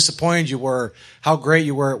 how disappointed you were, how great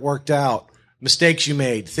you were, it worked out, mistakes you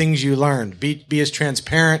made, things you learned. Be as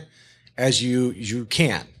transparent as you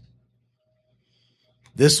can.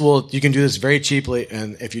 You can do this very cheaply,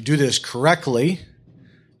 and if you do this correctly,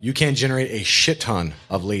 you can generate a shit ton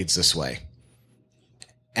of leads this way.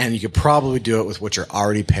 And you could probably do it with what you're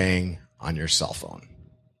already paying on your cell phone.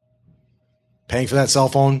 Paying for that cell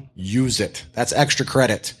phone, use it. That's extra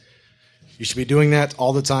credit. You should be doing that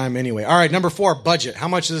all the time anyway. All right, number 4, budget. How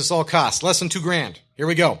much does this all cost? Less than $2,000. Here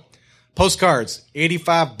we go. Postcards,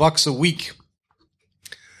 $85 a week.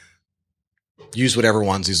 Use whatever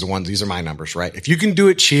ones. These are my numbers, right? If you can do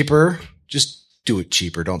it cheaper, just do it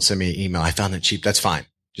cheaper. Don't send me an email. I found it cheap. That's fine.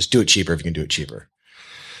 Just do it cheaper if you can do it cheaper.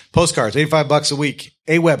 Postcards, $85 a week.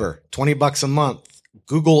 Aweber, $20 a month.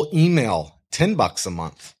 Google email, $10 a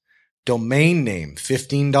month. Domain name,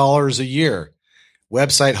 $15 a year.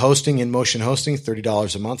 Website hosting, InMotion hosting,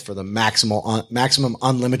 $30 a month for the maximum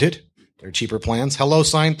unlimited. They're cheaper plans. Hello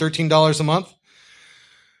Sign, $13 a month.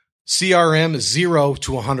 CRM is $0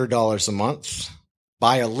 to $100 a month.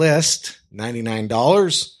 Buy a list,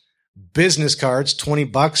 $99. Business cards,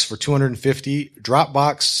 $20 for 250.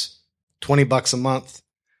 Dropbox, $20 a month.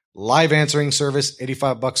 Live answering service,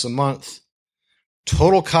 $85 a month.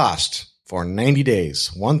 Total cost for 90 days,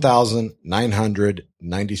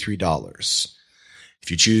 $1,993. If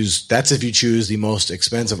you choose, that's if you choose the most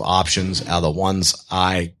expensive options out of the ones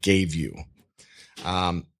I gave you.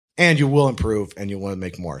 And you will improve and you want to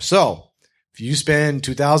make more. So if you spend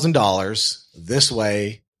 $2,000 this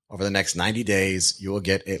way over the next 90 days, you will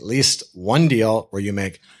get at least one deal where you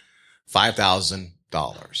make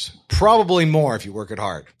 $5,000. Probably more if you work it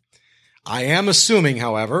hard. I am assuming,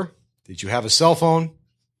 however, that you have a cell phone,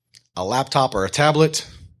 a laptop or a tablet,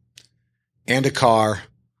 and a car.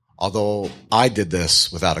 Although I did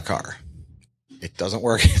this without a car. It doesn't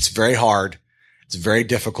work. It's very hard. It's very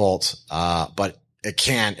difficult. But it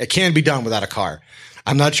can be done without a car.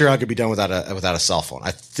 I'm not sure how it could be done without a cell phone.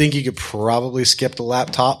 I think you could probably skip the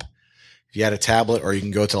laptop if you had a tablet, or you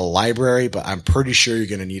can go to the library, but I'm pretty sure you're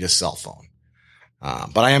going to need a cell phone.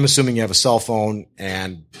 But I am assuming you have a cell phone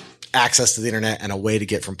and access to the internet and a way to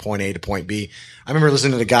get from point A to point B. I remember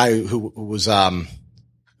listening to the guy who was, it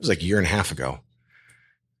was like a year and a half ago.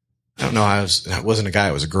 I don't know. It wasn't a guy.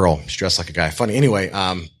 It was a girl. She dressed like a guy. Funny. Anyway,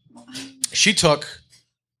 she took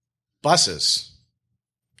buses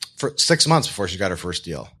for 6 months before she got her first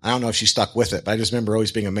deal. I don't know if she stuck with it, but I just remember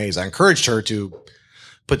always being amazed. I encouraged her to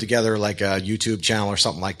put together like a YouTube channel or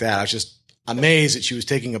something like that. I was just amazed that she was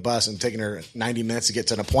taking a bus and taking her 90 minutes to get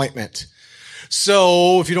to an appointment.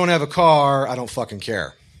 So if you don't have a car, I don't fucking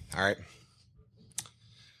care. All right.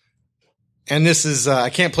 And this is, I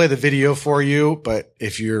can't play the video for you, but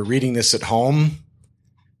if you're reading this at home,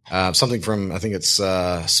 something from, I think it's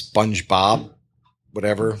SpongeBob,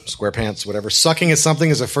 whatever, SquarePants, whatever. Sucking at something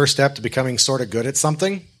is a first step to becoming sort of good at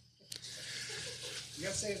something. You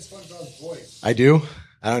gotta say it's SpongeBob's voice. I do.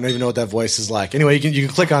 I don't even know what that voice is like. Anyway, you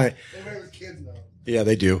can click on it. They have kids now. Yeah,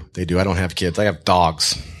 they do. They do. I don't have kids. I have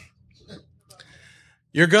dogs.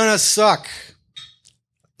 You're gonna suck.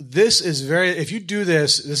 If you do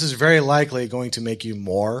this is very likely going to make you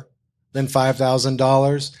more than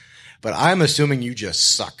 $5,000, but I'm assuming you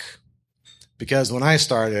just suck. Because when I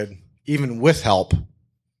started, even with help,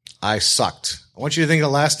 I sucked. I want you to think of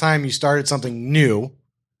the last time you started something new,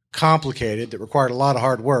 complicated, that required a lot of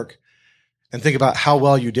hard work, and think about how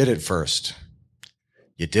well you did it first.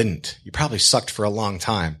 You didn't. You probably sucked for a long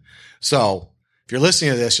time. So if you're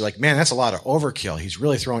listening to this, you're like, man, that's a lot of overkill. He's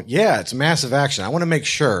really throwing, yeah, it's massive action. I want to make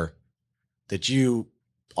sure that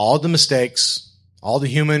all the mistakes, all the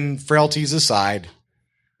human frailties aside,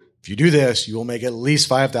 if you do this, you will make at least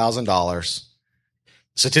 $5,000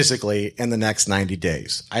 statistically in the next 90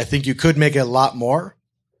 days. I think you could make a lot more.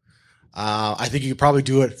 I think you could probably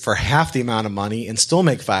do it for half the amount of money and still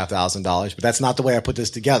make $5,000, but that's not the way I put this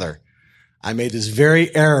together. I made this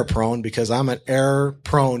very error prone because I'm an error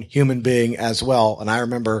prone human being as well. And I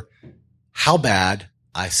remember how bad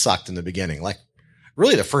I sucked in the beginning, like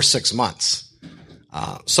really the first 6 months.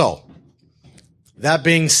 So that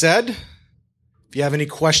being said, if you have any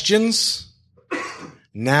questions,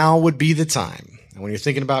 now would be the time. And when you're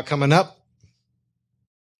thinking about coming up,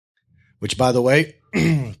 which by the way,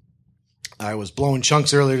 I was blowing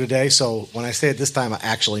chunks earlier today. So when I say it this time, I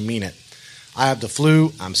actually mean it. I have the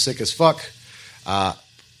flu. I'm sick as fuck.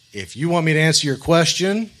 If you want me to answer your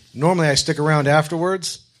question, normally I stick around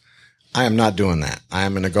afterwards. I am not doing that. I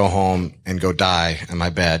am going to go home and go die in my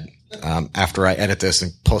bed after I edit this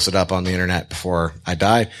and post it up on the internet before I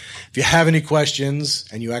die. If you have any questions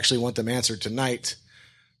and you actually want them answered tonight,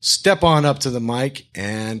 step on up to the mic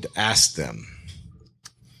and ask them.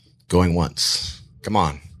 Going once. Come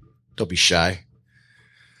on. Don't be shy.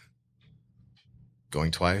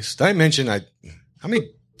 Going twice. Did I mention how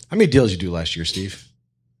many deals you do last year, Steve?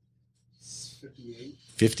 58.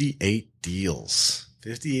 58 deals.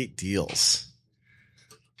 58 deals.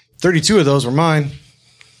 32 of those were mine.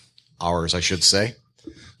 Ours, I should say.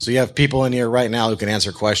 So you have people in here right now who can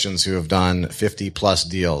answer questions who have done 50 plus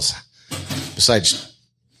deals. Besides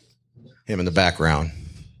him in the background.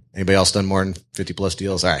 Anybody else done more than 50 plus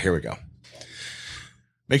deals? All right, here we go.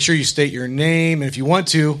 Make sure you state your name. And if you want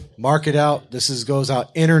to, mark it out. This goes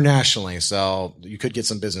out internationally. So you could get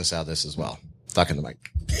some business out of this as well. Talking to the mic.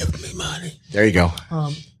 Give me money. There you go.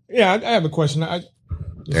 Yeah, I have a question.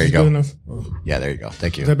 There you go. Good enough? Yeah, there you go.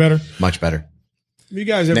 Thank you. Is that better? Much better. You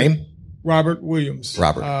guys ever, Name? Robert Williams.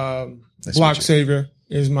 Robert. Block Savior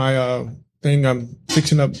is my thing. I'm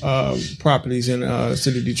fixing up properties in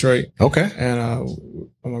city of Detroit. Okay. And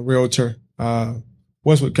I'm a realtor.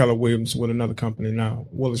 Was with Keller Williams with another company now,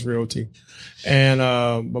 Willis Realty. And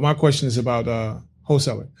but my question is about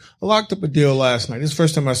wholesaling. I locked up a deal last night. This is the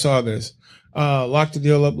first time I saw this. Locked the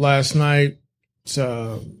deal up last night.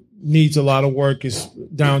 Needs a lot of work. It's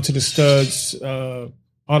down to the studs.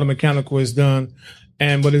 All the mechanical is done.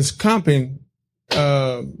 But it's comping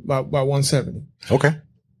about 170. Okay.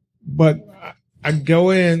 But I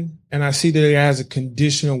go in and I see that it has a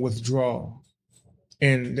conditional withdrawal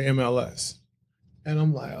in the MLS. And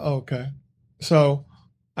I'm like, okay. So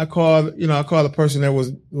I called the person that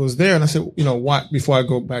was there and I said, why, before I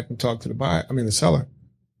go back and talk to the seller,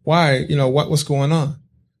 why, what's going on?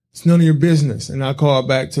 It's none of your business. And I called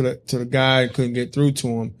back to the guy and couldn't get through to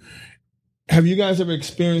him. Have you guys ever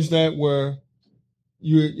experienced that where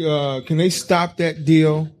can they stop that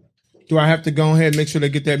deal? Do I have to go ahead and make sure they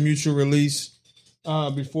get that mutual release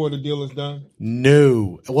before the deal is done?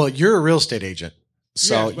 No. Well, you're a real estate agent,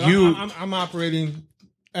 so I'm operating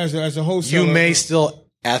as a wholesaler. You may still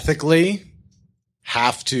ethically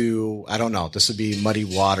have to. I don't know. This would be muddy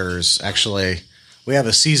waters. Actually, we have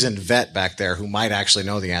a seasoned vet back there who might actually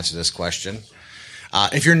know the answer to this question.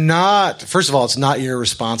 If you're not, first of all, it's not your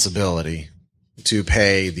responsibility to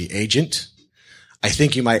pay the agent. I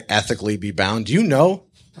think you might ethically be bound. Do you know?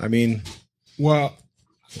 I mean, well,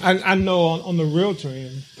 I know on the realtor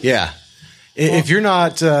end. Yeah. If you're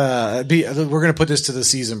not, we're going to put this to the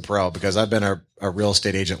seasoned pro because I've been a real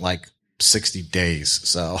estate agent like 60 days.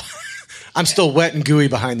 So I'm still wet and gooey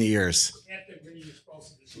behind the ears.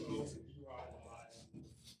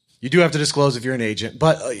 You do have to disclose if you're an agent.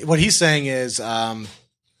 But what he's saying is, I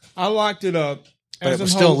locked it up. But it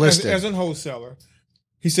was still listed as a wholesaler.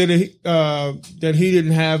 He said that he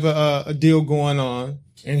didn't have a deal going on,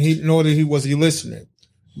 and nor did he listing it.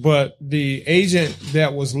 But the agent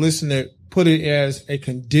that was listing it put it as a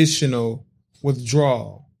conditional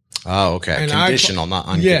withdrawal. Oh, okay. And conditional, not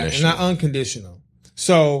unconditional. Yeah, not unconditional.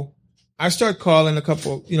 So I start calling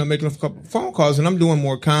making a couple phone calls, and I'm doing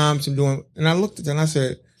more comms and I looked at it and I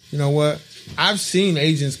said, you know what? I've seen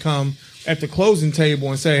agents come at the closing table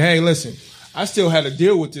and say, hey, listen, I still had a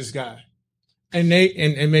deal with this guy. And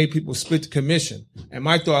made people split the commission. And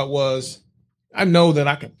my thought was, I know that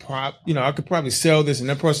I could probably sell this and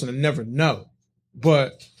that person will never know.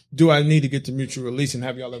 But do I need to get the mutual release? And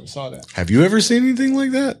have y'all ever saw that? Have you ever seen anything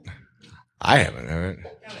like that? I haven't.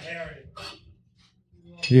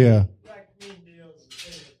 Yeah.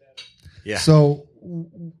 Yeah. So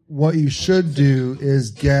what you should do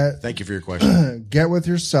is thank you for your question. Get with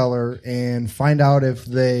your seller and find out if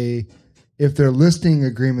their listing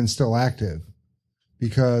agreement's still active.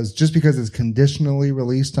 Because just because it's conditionally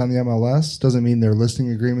released on the MLS doesn't mean their listing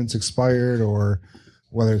agreement's expired or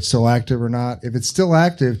whether it's still active or not. If it's still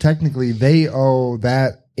active, technically they owe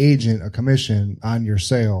that agent a commission on your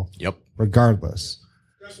sale. Yep. Regardless.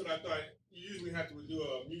 That's what I thought. You usually have to do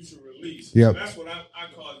a mutual release. Yep. So that's what I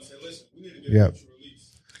called and said, listen, we need to get a mutual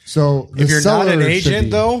release. So if you're not an agent,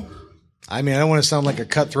 though, I mean, I don't want to sound like a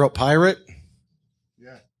cutthroat pirate.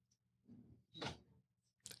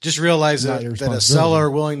 Just realize that a seller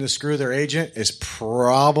willing to screw their agent is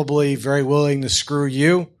probably very willing to screw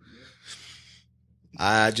you.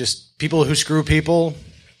 Just people who screw people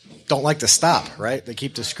don't like to stop, right? They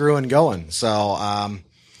keep the screwing going. So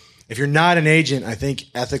if you're not an agent, I think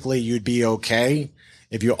ethically you'd be okay.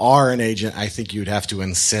 If you are an agent, I think you'd have to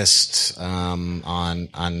insist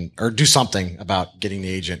on or do something about getting the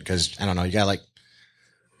agent because, I don't know, you got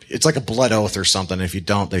it's like a blood oath or something. If you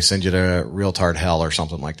don't, they send you to realtard hell or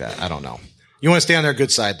something like that. I don't know. You want to stay on their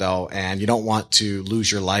good side, though, and you don't want to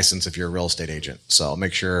lose your license if you're a real estate agent. So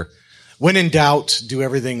make sure, when in doubt, do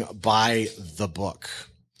everything by the book.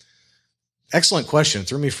 Excellent question.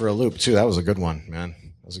 Threw me for a loop, too. That was a good one, man.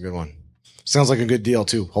 That was a good one. Sounds like a good deal,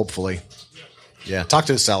 too, hopefully. Yeah, talk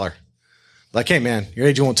to the seller. Like, hey, man, your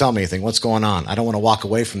agent won't tell me anything. What's going on? I don't want to walk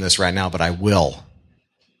away from this right now, but I will.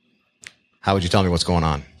 How would you tell me what's going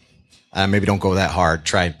on? Maybe don't go that hard.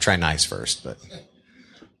 Try nice first, but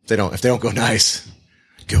if they don't go nice,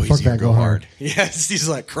 go easy or go hard. Yes, he's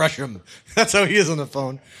like, crush him. That's how he is on the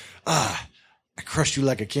phone. I crushed you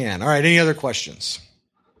like a can. All right, any other questions?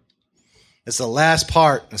 It's the last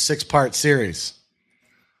part, a 6-part series.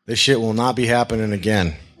 This shit will not be happening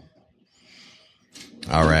again.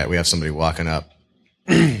 All right, we have somebody walking up.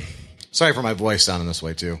 Sorry for my voice sounding this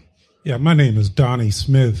way, too. Yeah, my name is Donnie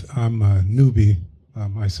Smith. I'm a newbie,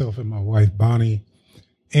 myself and my wife, Bonnie.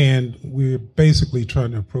 And we're basically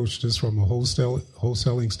trying to approach this from a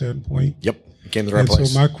wholesaling standpoint. Yep, you came to the right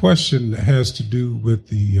place. So my question has to do with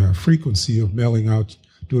the frequency of mailing out,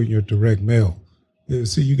 doing your direct mail.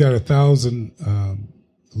 See, you got 1,000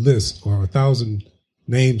 lists or 1,000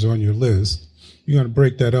 names on your list. You're going to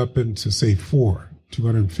break that up into, say,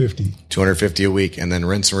 250. 250 a week, and then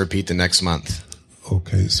rinse and repeat the next month.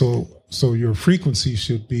 Okay, so your frequency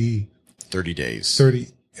should be 30 days.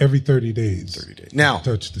 Every 30 days. 30 days. Now,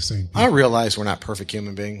 touch the same people. I realize we're not perfect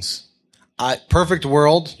human beings. Perfect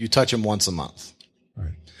world, you touch them once a month.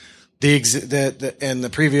 Right. In the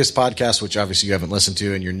previous podcast, which obviously you haven't listened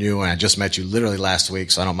to and you're new, and I just met you literally last week,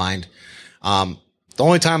 so I don't mind. The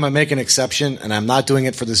only time I make an exception, and I'm not doing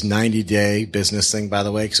it for this 90-day business thing, by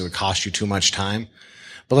the way, because it would cost you too much time.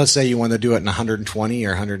 But let's say you want to do it in 120 or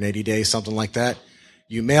 180 days, something like that.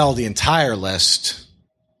 You mail the entire list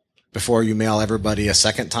before you mail everybody a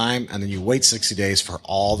second time, and then you wait 60 days for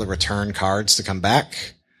all the return cards to come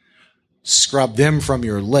back. Scrub them from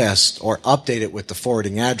your list or update it with the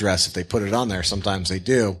forwarding address if they put it on there. Sometimes they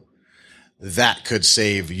do. That could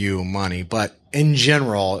save you money. But in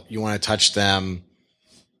general, you want to touch them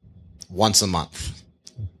once a month.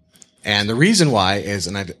 And the reason why is,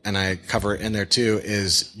 and I cover it in there too,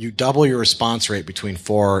 is you double your response rate between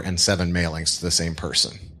 4 and 7 mailings to the same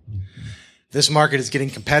person. This market is getting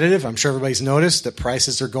competitive. I'm sure everybody's noticed that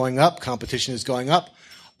prices are going up. Competition is going up.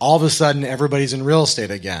 All of a sudden, everybody's in real estate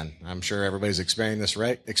again. I'm sure everybody's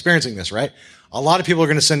experiencing this, right? A lot of people are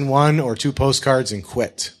going to send 1 or 2 postcards and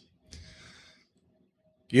quit.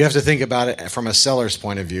 You have to think about it from a seller's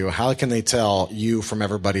point of view. How can they tell you from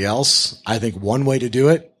everybody else? I think one way to do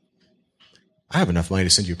it, I have enough money to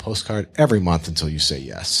send you a postcard every month until you say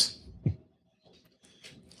yes.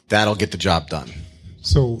 That'll get the job done.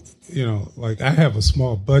 So, like I have a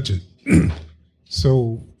small budget.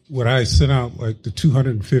 So would I send out like the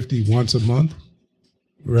 250 once a month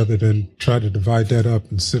rather than try to divide that up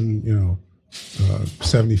and send,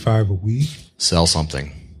 75 a week? Sell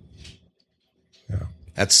something. Yeah.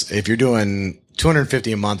 That's, if you're doing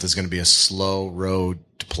 250 a month, is going to be a slow road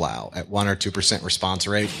to plow at 1 or 2% response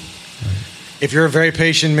rate. Right. If you're a very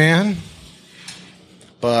patient man,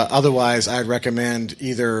 but otherwise I'd recommend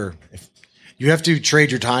either, if you have to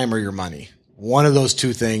trade your time or your money. One of those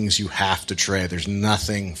two things you have to trade. There's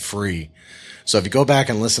nothing free. So if you go back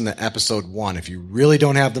and listen to episode 1, if you really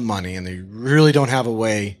don't have the money and you really don't have a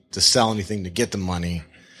way to sell anything to get the money,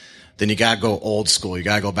 then you got to go old school. You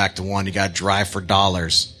got to go back to 1. You got to drive for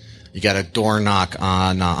dollars. You got to door knock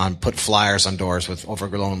on put flyers on doors with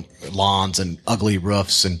overgrown lawns and ugly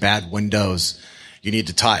roofs and bad windows. You need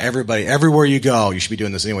to talk everybody, everywhere you go. You should be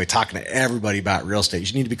doing this anyway, talking to everybody about real estate. You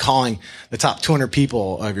should need to be calling the top 200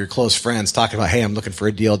 people of your close friends, talking about, hey, I'm looking for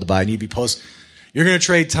a deal to buy. You need to be You're going to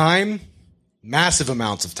trade time, massive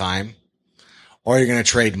amounts of time, or you're going to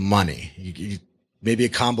trade money. Maybe a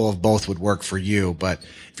combo of both would work for you. But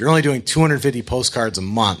if you're only doing 250 postcards a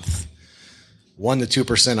month, 1 to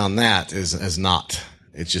 2% on that is not,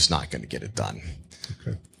 it's just not going to get it done.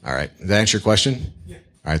 Okay. All right. Did that answer your question? Yeah.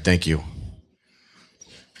 All right. Thank you.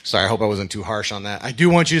 Sorry, I hope I wasn't too harsh on that. I do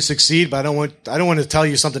want you to succeed, but I don't want to tell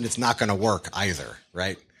you something that's not going to work either,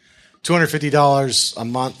 right? $250 a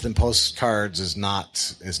month in postcards is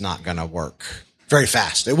not going to work very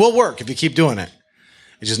fast. It will work if you keep doing it.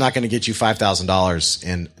 It's just not going to get you $5,000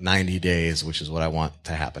 in 90 days, which is what I want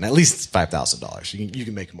to happen. At least $5,000. You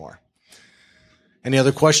can make more. Any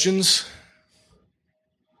other questions?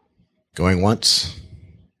 Going once?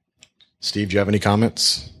 Steve, do you have any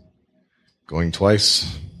comments? Going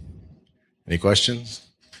twice? Any questions?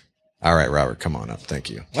 All right, Robert, come on up. Thank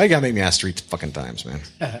you. Why you gotta make me ask 3 fucking times, man?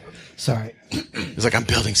 Sorry. It's like I'm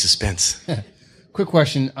building suspense. Quick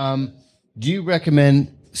question. Do you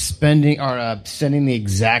recommend spending or sending the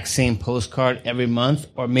exact same postcard every month,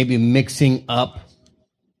 or maybe mixing up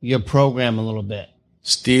your program a little bit?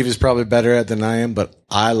 Steve is probably better at it than I am, but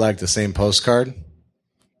I like the same postcard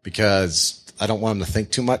because I don't want him to think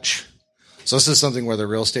too much. So this is something where the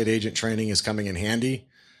real estate agent training is coming in handy.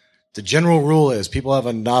 The general rule is people have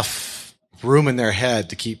enough room in their head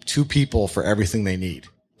to keep 2 people for everything they need.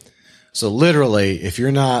 So literally, if you're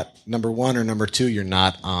not number 1 or number 2, you're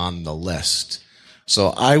not on the list. So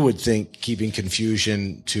I would think keeping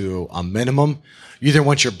confusion to a minimum. You either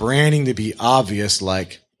want your branding to be obvious,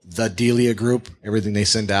 like the Delia Group, everything they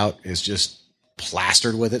send out is just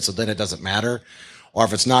plastered with it, so then it doesn't matter. Or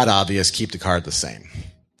if it's not obvious, keep the card the same.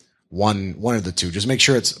 One of the two. Just make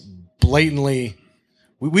sure it's blatantly.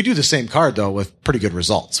 We do the same card though with pretty good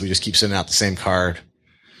results. We just keep sending out the same card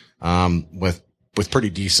with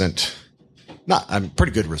pretty decent,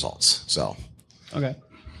 pretty good results. So, okay,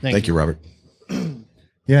 thank you, Robert.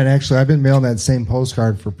 Yeah, and actually, I've been mailing that same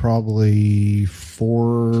postcard for probably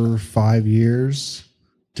 4 or 5 years.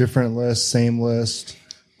 Different list, same list.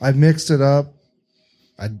 I've mixed it up.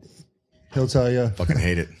 He'll tell you. Fucking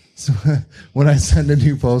hate it. So when I send a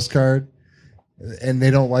new postcard and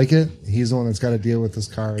they don't like it, he's the one that's got to deal with this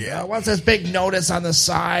card. Yeah, what's this big notice on the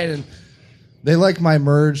side? And they like my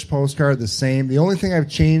merged postcard the same. The only thing I've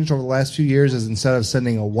changed over the last few years is instead of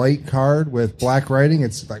sending a white card with black writing,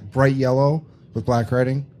 it's like bright yellow with black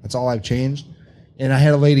writing. That's all I've changed. And I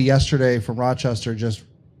had a lady yesterday from Rochester just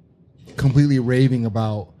completely raving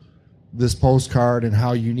about this postcard and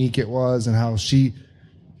how unique it was and how she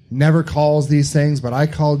never calls these things, but I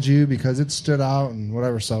called you because it stood out and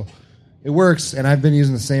whatever. So it works, and I've been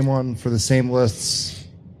using the same one for the same lists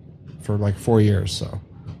for like 4 years. So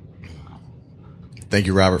Thank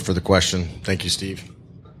you, Robert, for the question. Thank you, Steve.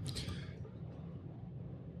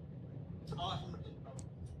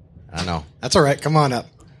 I know. That's all right. Come on up.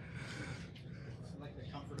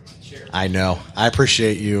 I know. I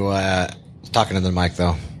appreciate you talking to the mic,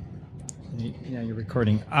 though. Yeah, you're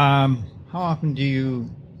recording. How often do you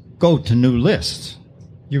go to new lists?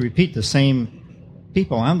 You repeat the same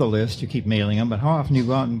people on the list. You keep mailing them, but how often do you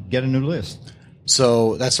go out and get a new list?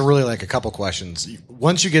 So that's really like a couple questions.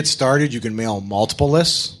 Once you get started, you can mail multiple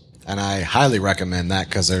lists, and I highly recommend that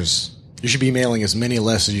because you should be mailing as many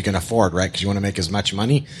lists as you can afford, right? Because you want to make as much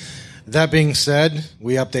money. That being said,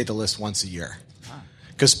 we update the list once a year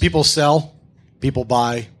because people sell, people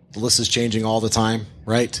buy. The list is changing all the time,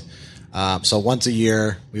 right? So once a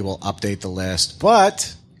year, we will update the list.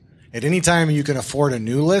 But at any time you can afford a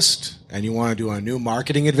new list and you want to do a new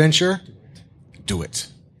marketing adventure, do it.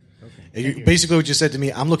 Okay. Basically what you said to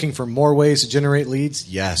me, I'm looking for more ways to generate leads.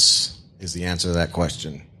 Yes, is the answer to that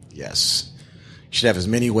question. Yes. You should have as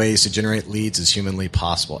many ways to generate leads as humanly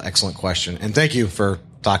possible. Excellent question. And thank you for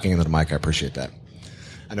talking into the mic. I appreciate that.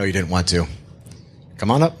 I know you didn't want to.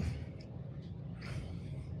 Come on up.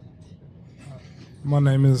 My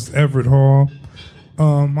name is Everett Hall.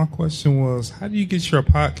 My question was, how do you get your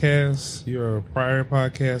podcast, your prior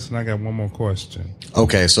podcast? And I got one more question.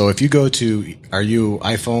 Okay, so if you go to, are you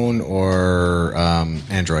iPhone or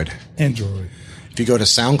Android? Android. If you go to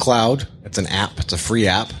SoundCloud, it's an app. It's a free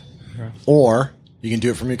app. Okay. Or you can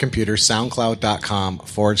do it from your computer,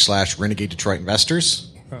 soundcloud.com/Renegade Detroit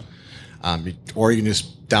Investors. Okay. Or you can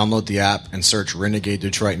just download the app and search Renegade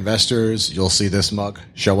Detroit Investors. You'll see this mug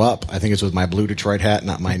show up. I think it's with my blue Detroit hat,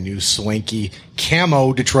 not my new swanky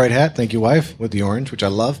camo Detroit hat. Thank you, wife, with the orange, which I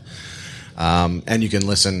love. And you can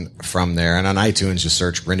listen from there. And on iTunes, just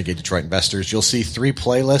search Renegade Detroit Investors. You'll see 3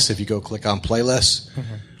 playlists. If you go click on playlists,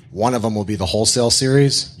 one of them will be the wholesale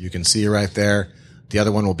series. You can see it right there. The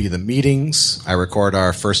other one will be the meetings. I record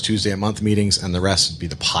our first Tuesday a month meetings, and the rest would be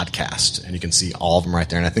the podcast. And you can see all of them right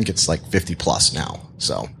there. And I think it's like 50 plus now.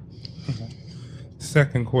 So,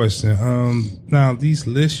 second question. Now these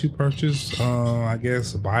lists you purchase, I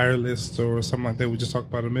guess a buyer list or something like that. We just talked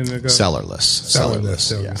about a minute ago. Seller lists. Seller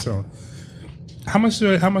lists. Yeah. So, how much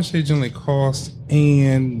they generally cost,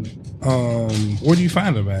 and where do you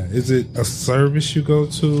find them at? Is it a service you go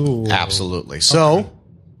to? Or? Absolutely. So,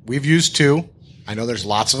 we've used 2. I know there's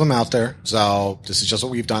lots of them out there, so this is just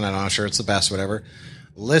what we've done. I'm not sure it's the best, whatever.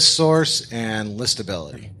 ListSource and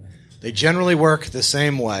Listability. They generally work the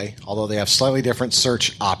same way, although they have slightly different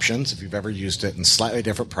search options, if you've ever used it, and slightly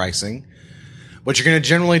different pricing. But you're going to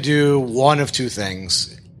generally do one of 2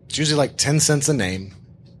 things. It's usually like 10 cents a name.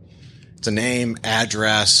 It's a name,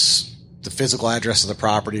 address, the physical address of the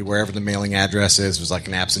property, wherever the mailing address is. It was like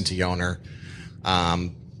an absentee owner.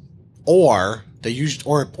 Or they use,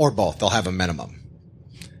 or both. They'll have a minimum.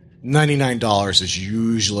 $99 is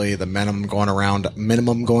usually the minimum going around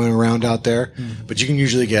out there, but you can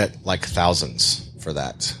usually get like thousands for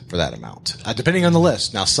that amount, depending on the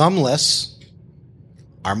list. Now, some lists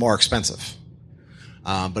are more expensive,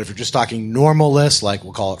 but if you're just talking normal lists, like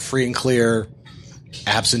we'll call it free and clear,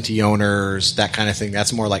 absentee owners, that kind of thing,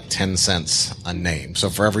 that's more like 10 cents a name.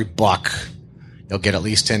 So for every buck, you'll get at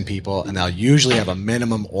least 10 people, and they'll usually have a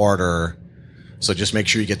minimum order. So just make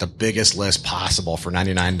sure you get the biggest list possible for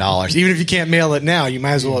 $99. Even if you can't mail it now, you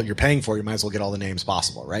might as well, you're paying for it, you might as well get all the names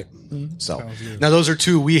possible, right? Mm-hmm. So now those are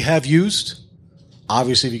 2 we have used.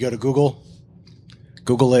 Obviously, if you go to Google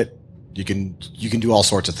it, you can do all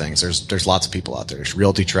sorts of things. There's lots of people out there. There's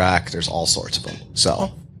Realty Track, there's all sorts of them.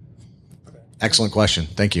 So excellent question.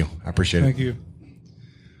 Thank you. I appreciate it. Thank you.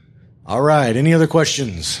 All right. Any other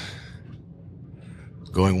questions?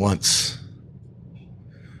 Going once.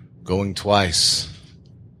 Going twice.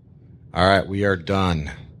 All right, we are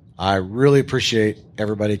done. I really appreciate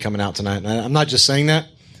everybody coming out tonight. And I'm not just saying that.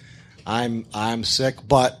 I'm sick,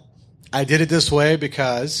 but I did it this way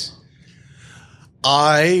because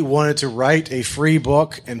I wanted to write a free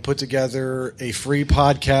book and put together a free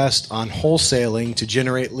podcast on wholesaling to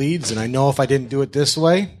generate leads. And I know if I didn't do it this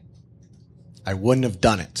way, I wouldn't have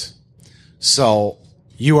done it. So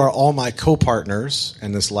you are all my co-partners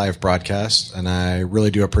in this live broadcast, and I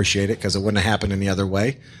really do appreciate it because it wouldn't have happened any other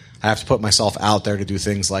way. I have to put myself out there to do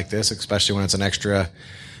things like this, especially when it's an extra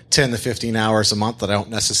 10 to 15 hours a month that I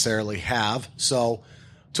don't necessarily have. So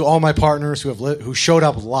to all my partners who showed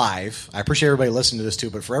up live, I appreciate everybody listening to this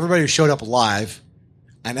too, but for everybody who showed up live,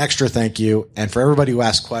 an extra thank you. And for everybody who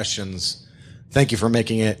asked questions, thank you for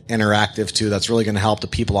making it interactive too. That's really going to help the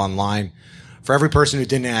people online. For every person who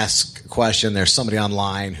didn't ask a question, there's somebody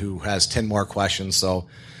online who has 10 more questions. So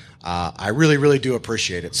I really, really do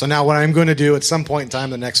appreciate it. So now what I'm going to do at some point in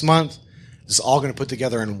time the next month is all going to put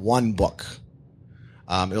together in one book.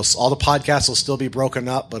 All the podcasts will still be broken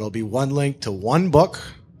up, but it'll be one link to one book.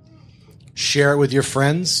 Share it with your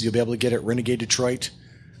friends. You'll be able to get it at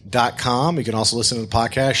renegadedetroit.com. You can also listen to the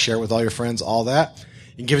podcast, share it with all your friends, all that.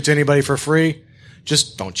 You can give it to anybody for free.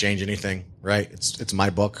 Just don't change anything, right? It's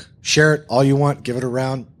my book. Share it all you want. Give it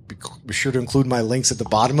around. Be sure to include my links at the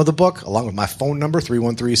bottom of the book, along with my phone number,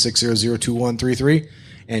 313-600-2133,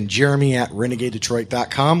 and Jeremy at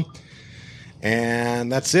renegadedetroit.com.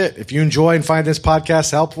 And that's it. If you enjoy and find this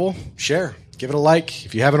podcast helpful, share. Give it a like.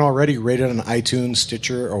 If you haven't already, rate it on iTunes,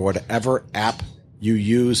 Stitcher, or whatever app you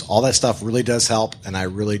use. All that stuff really does help, and I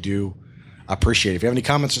really do appreciate it. If you have any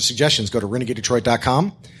comments or suggestions, go to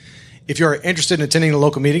renegadedetroit.com. If you're interested in attending the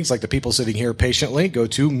local meetings, like the people sitting here patiently, go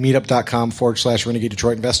to meetup.com/Renegade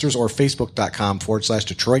Detroit Investors or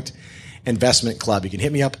Facebook.com/Detroit Investment Club. You can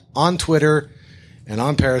hit me up on Twitter and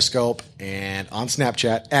on Periscope and on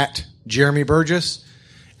Snapchat at Jeremy Burgess.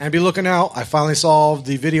 And be looking out. I finally solved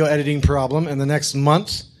the video editing problem. In the next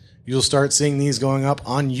month, you'll start seeing these going up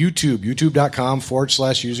on YouTube,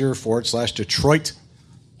 youtube.com/user/Detroit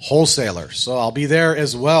Wholesaler. So I'll be there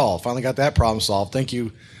as well. Finally got that problem solved. Thank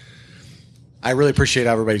you. I really appreciate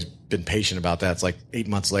how everybody's been patient about that. It's like 8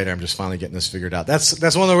 months later, I'm just finally getting this figured out. That's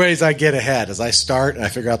one of the ways I get ahead, as I start and I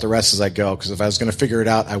figure out the rest as I go. Because if I was going to figure it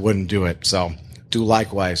out, I wouldn't do it. So do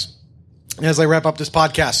likewise. And as I wrap up this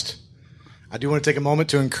podcast, I do want to take a moment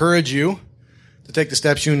to encourage you to take the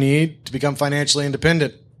steps you need to become financially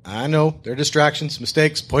independent. I know there are distractions,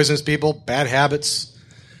 mistakes, poisonous people, bad habits,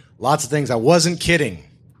 lots of things. I wasn't kidding.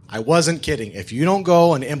 If you don't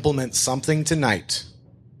go and implement something tonight,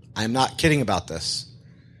 I'm not kidding about this.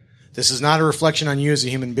 This is not a reflection on you as a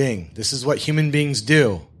human being. This is what human beings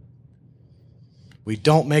do. We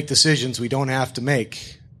don't make decisions we don't have to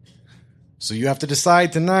make. So you have to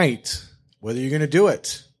decide tonight whether you're going to do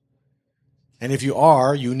it. And if you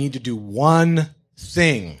are, you need to do one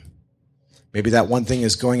thing. Maybe that one thing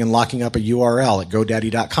is going and locking up a URL at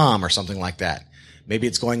GoDaddy.com or something like that. Maybe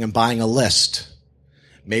it's going and buying a list.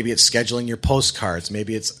 Maybe it's scheduling your postcards.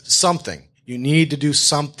 Maybe it's something. You need to do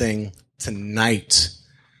something tonight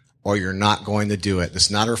or you're not going to do it. This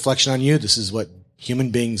is not a reflection on you. This is what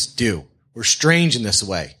human beings do. We're strange in this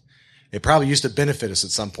way. It probably used to benefit us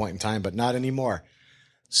at some point in time, but not anymore.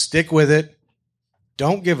 Stick with it.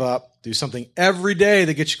 Don't give up. Do something every day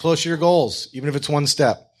that gets you closer to your goals, even if it's one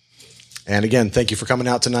step. And again, thank you for coming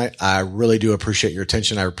out tonight. I really do appreciate your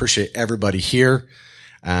attention. I appreciate everybody here.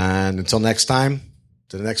 And until next time,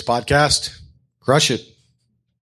 to the next podcast, crush it.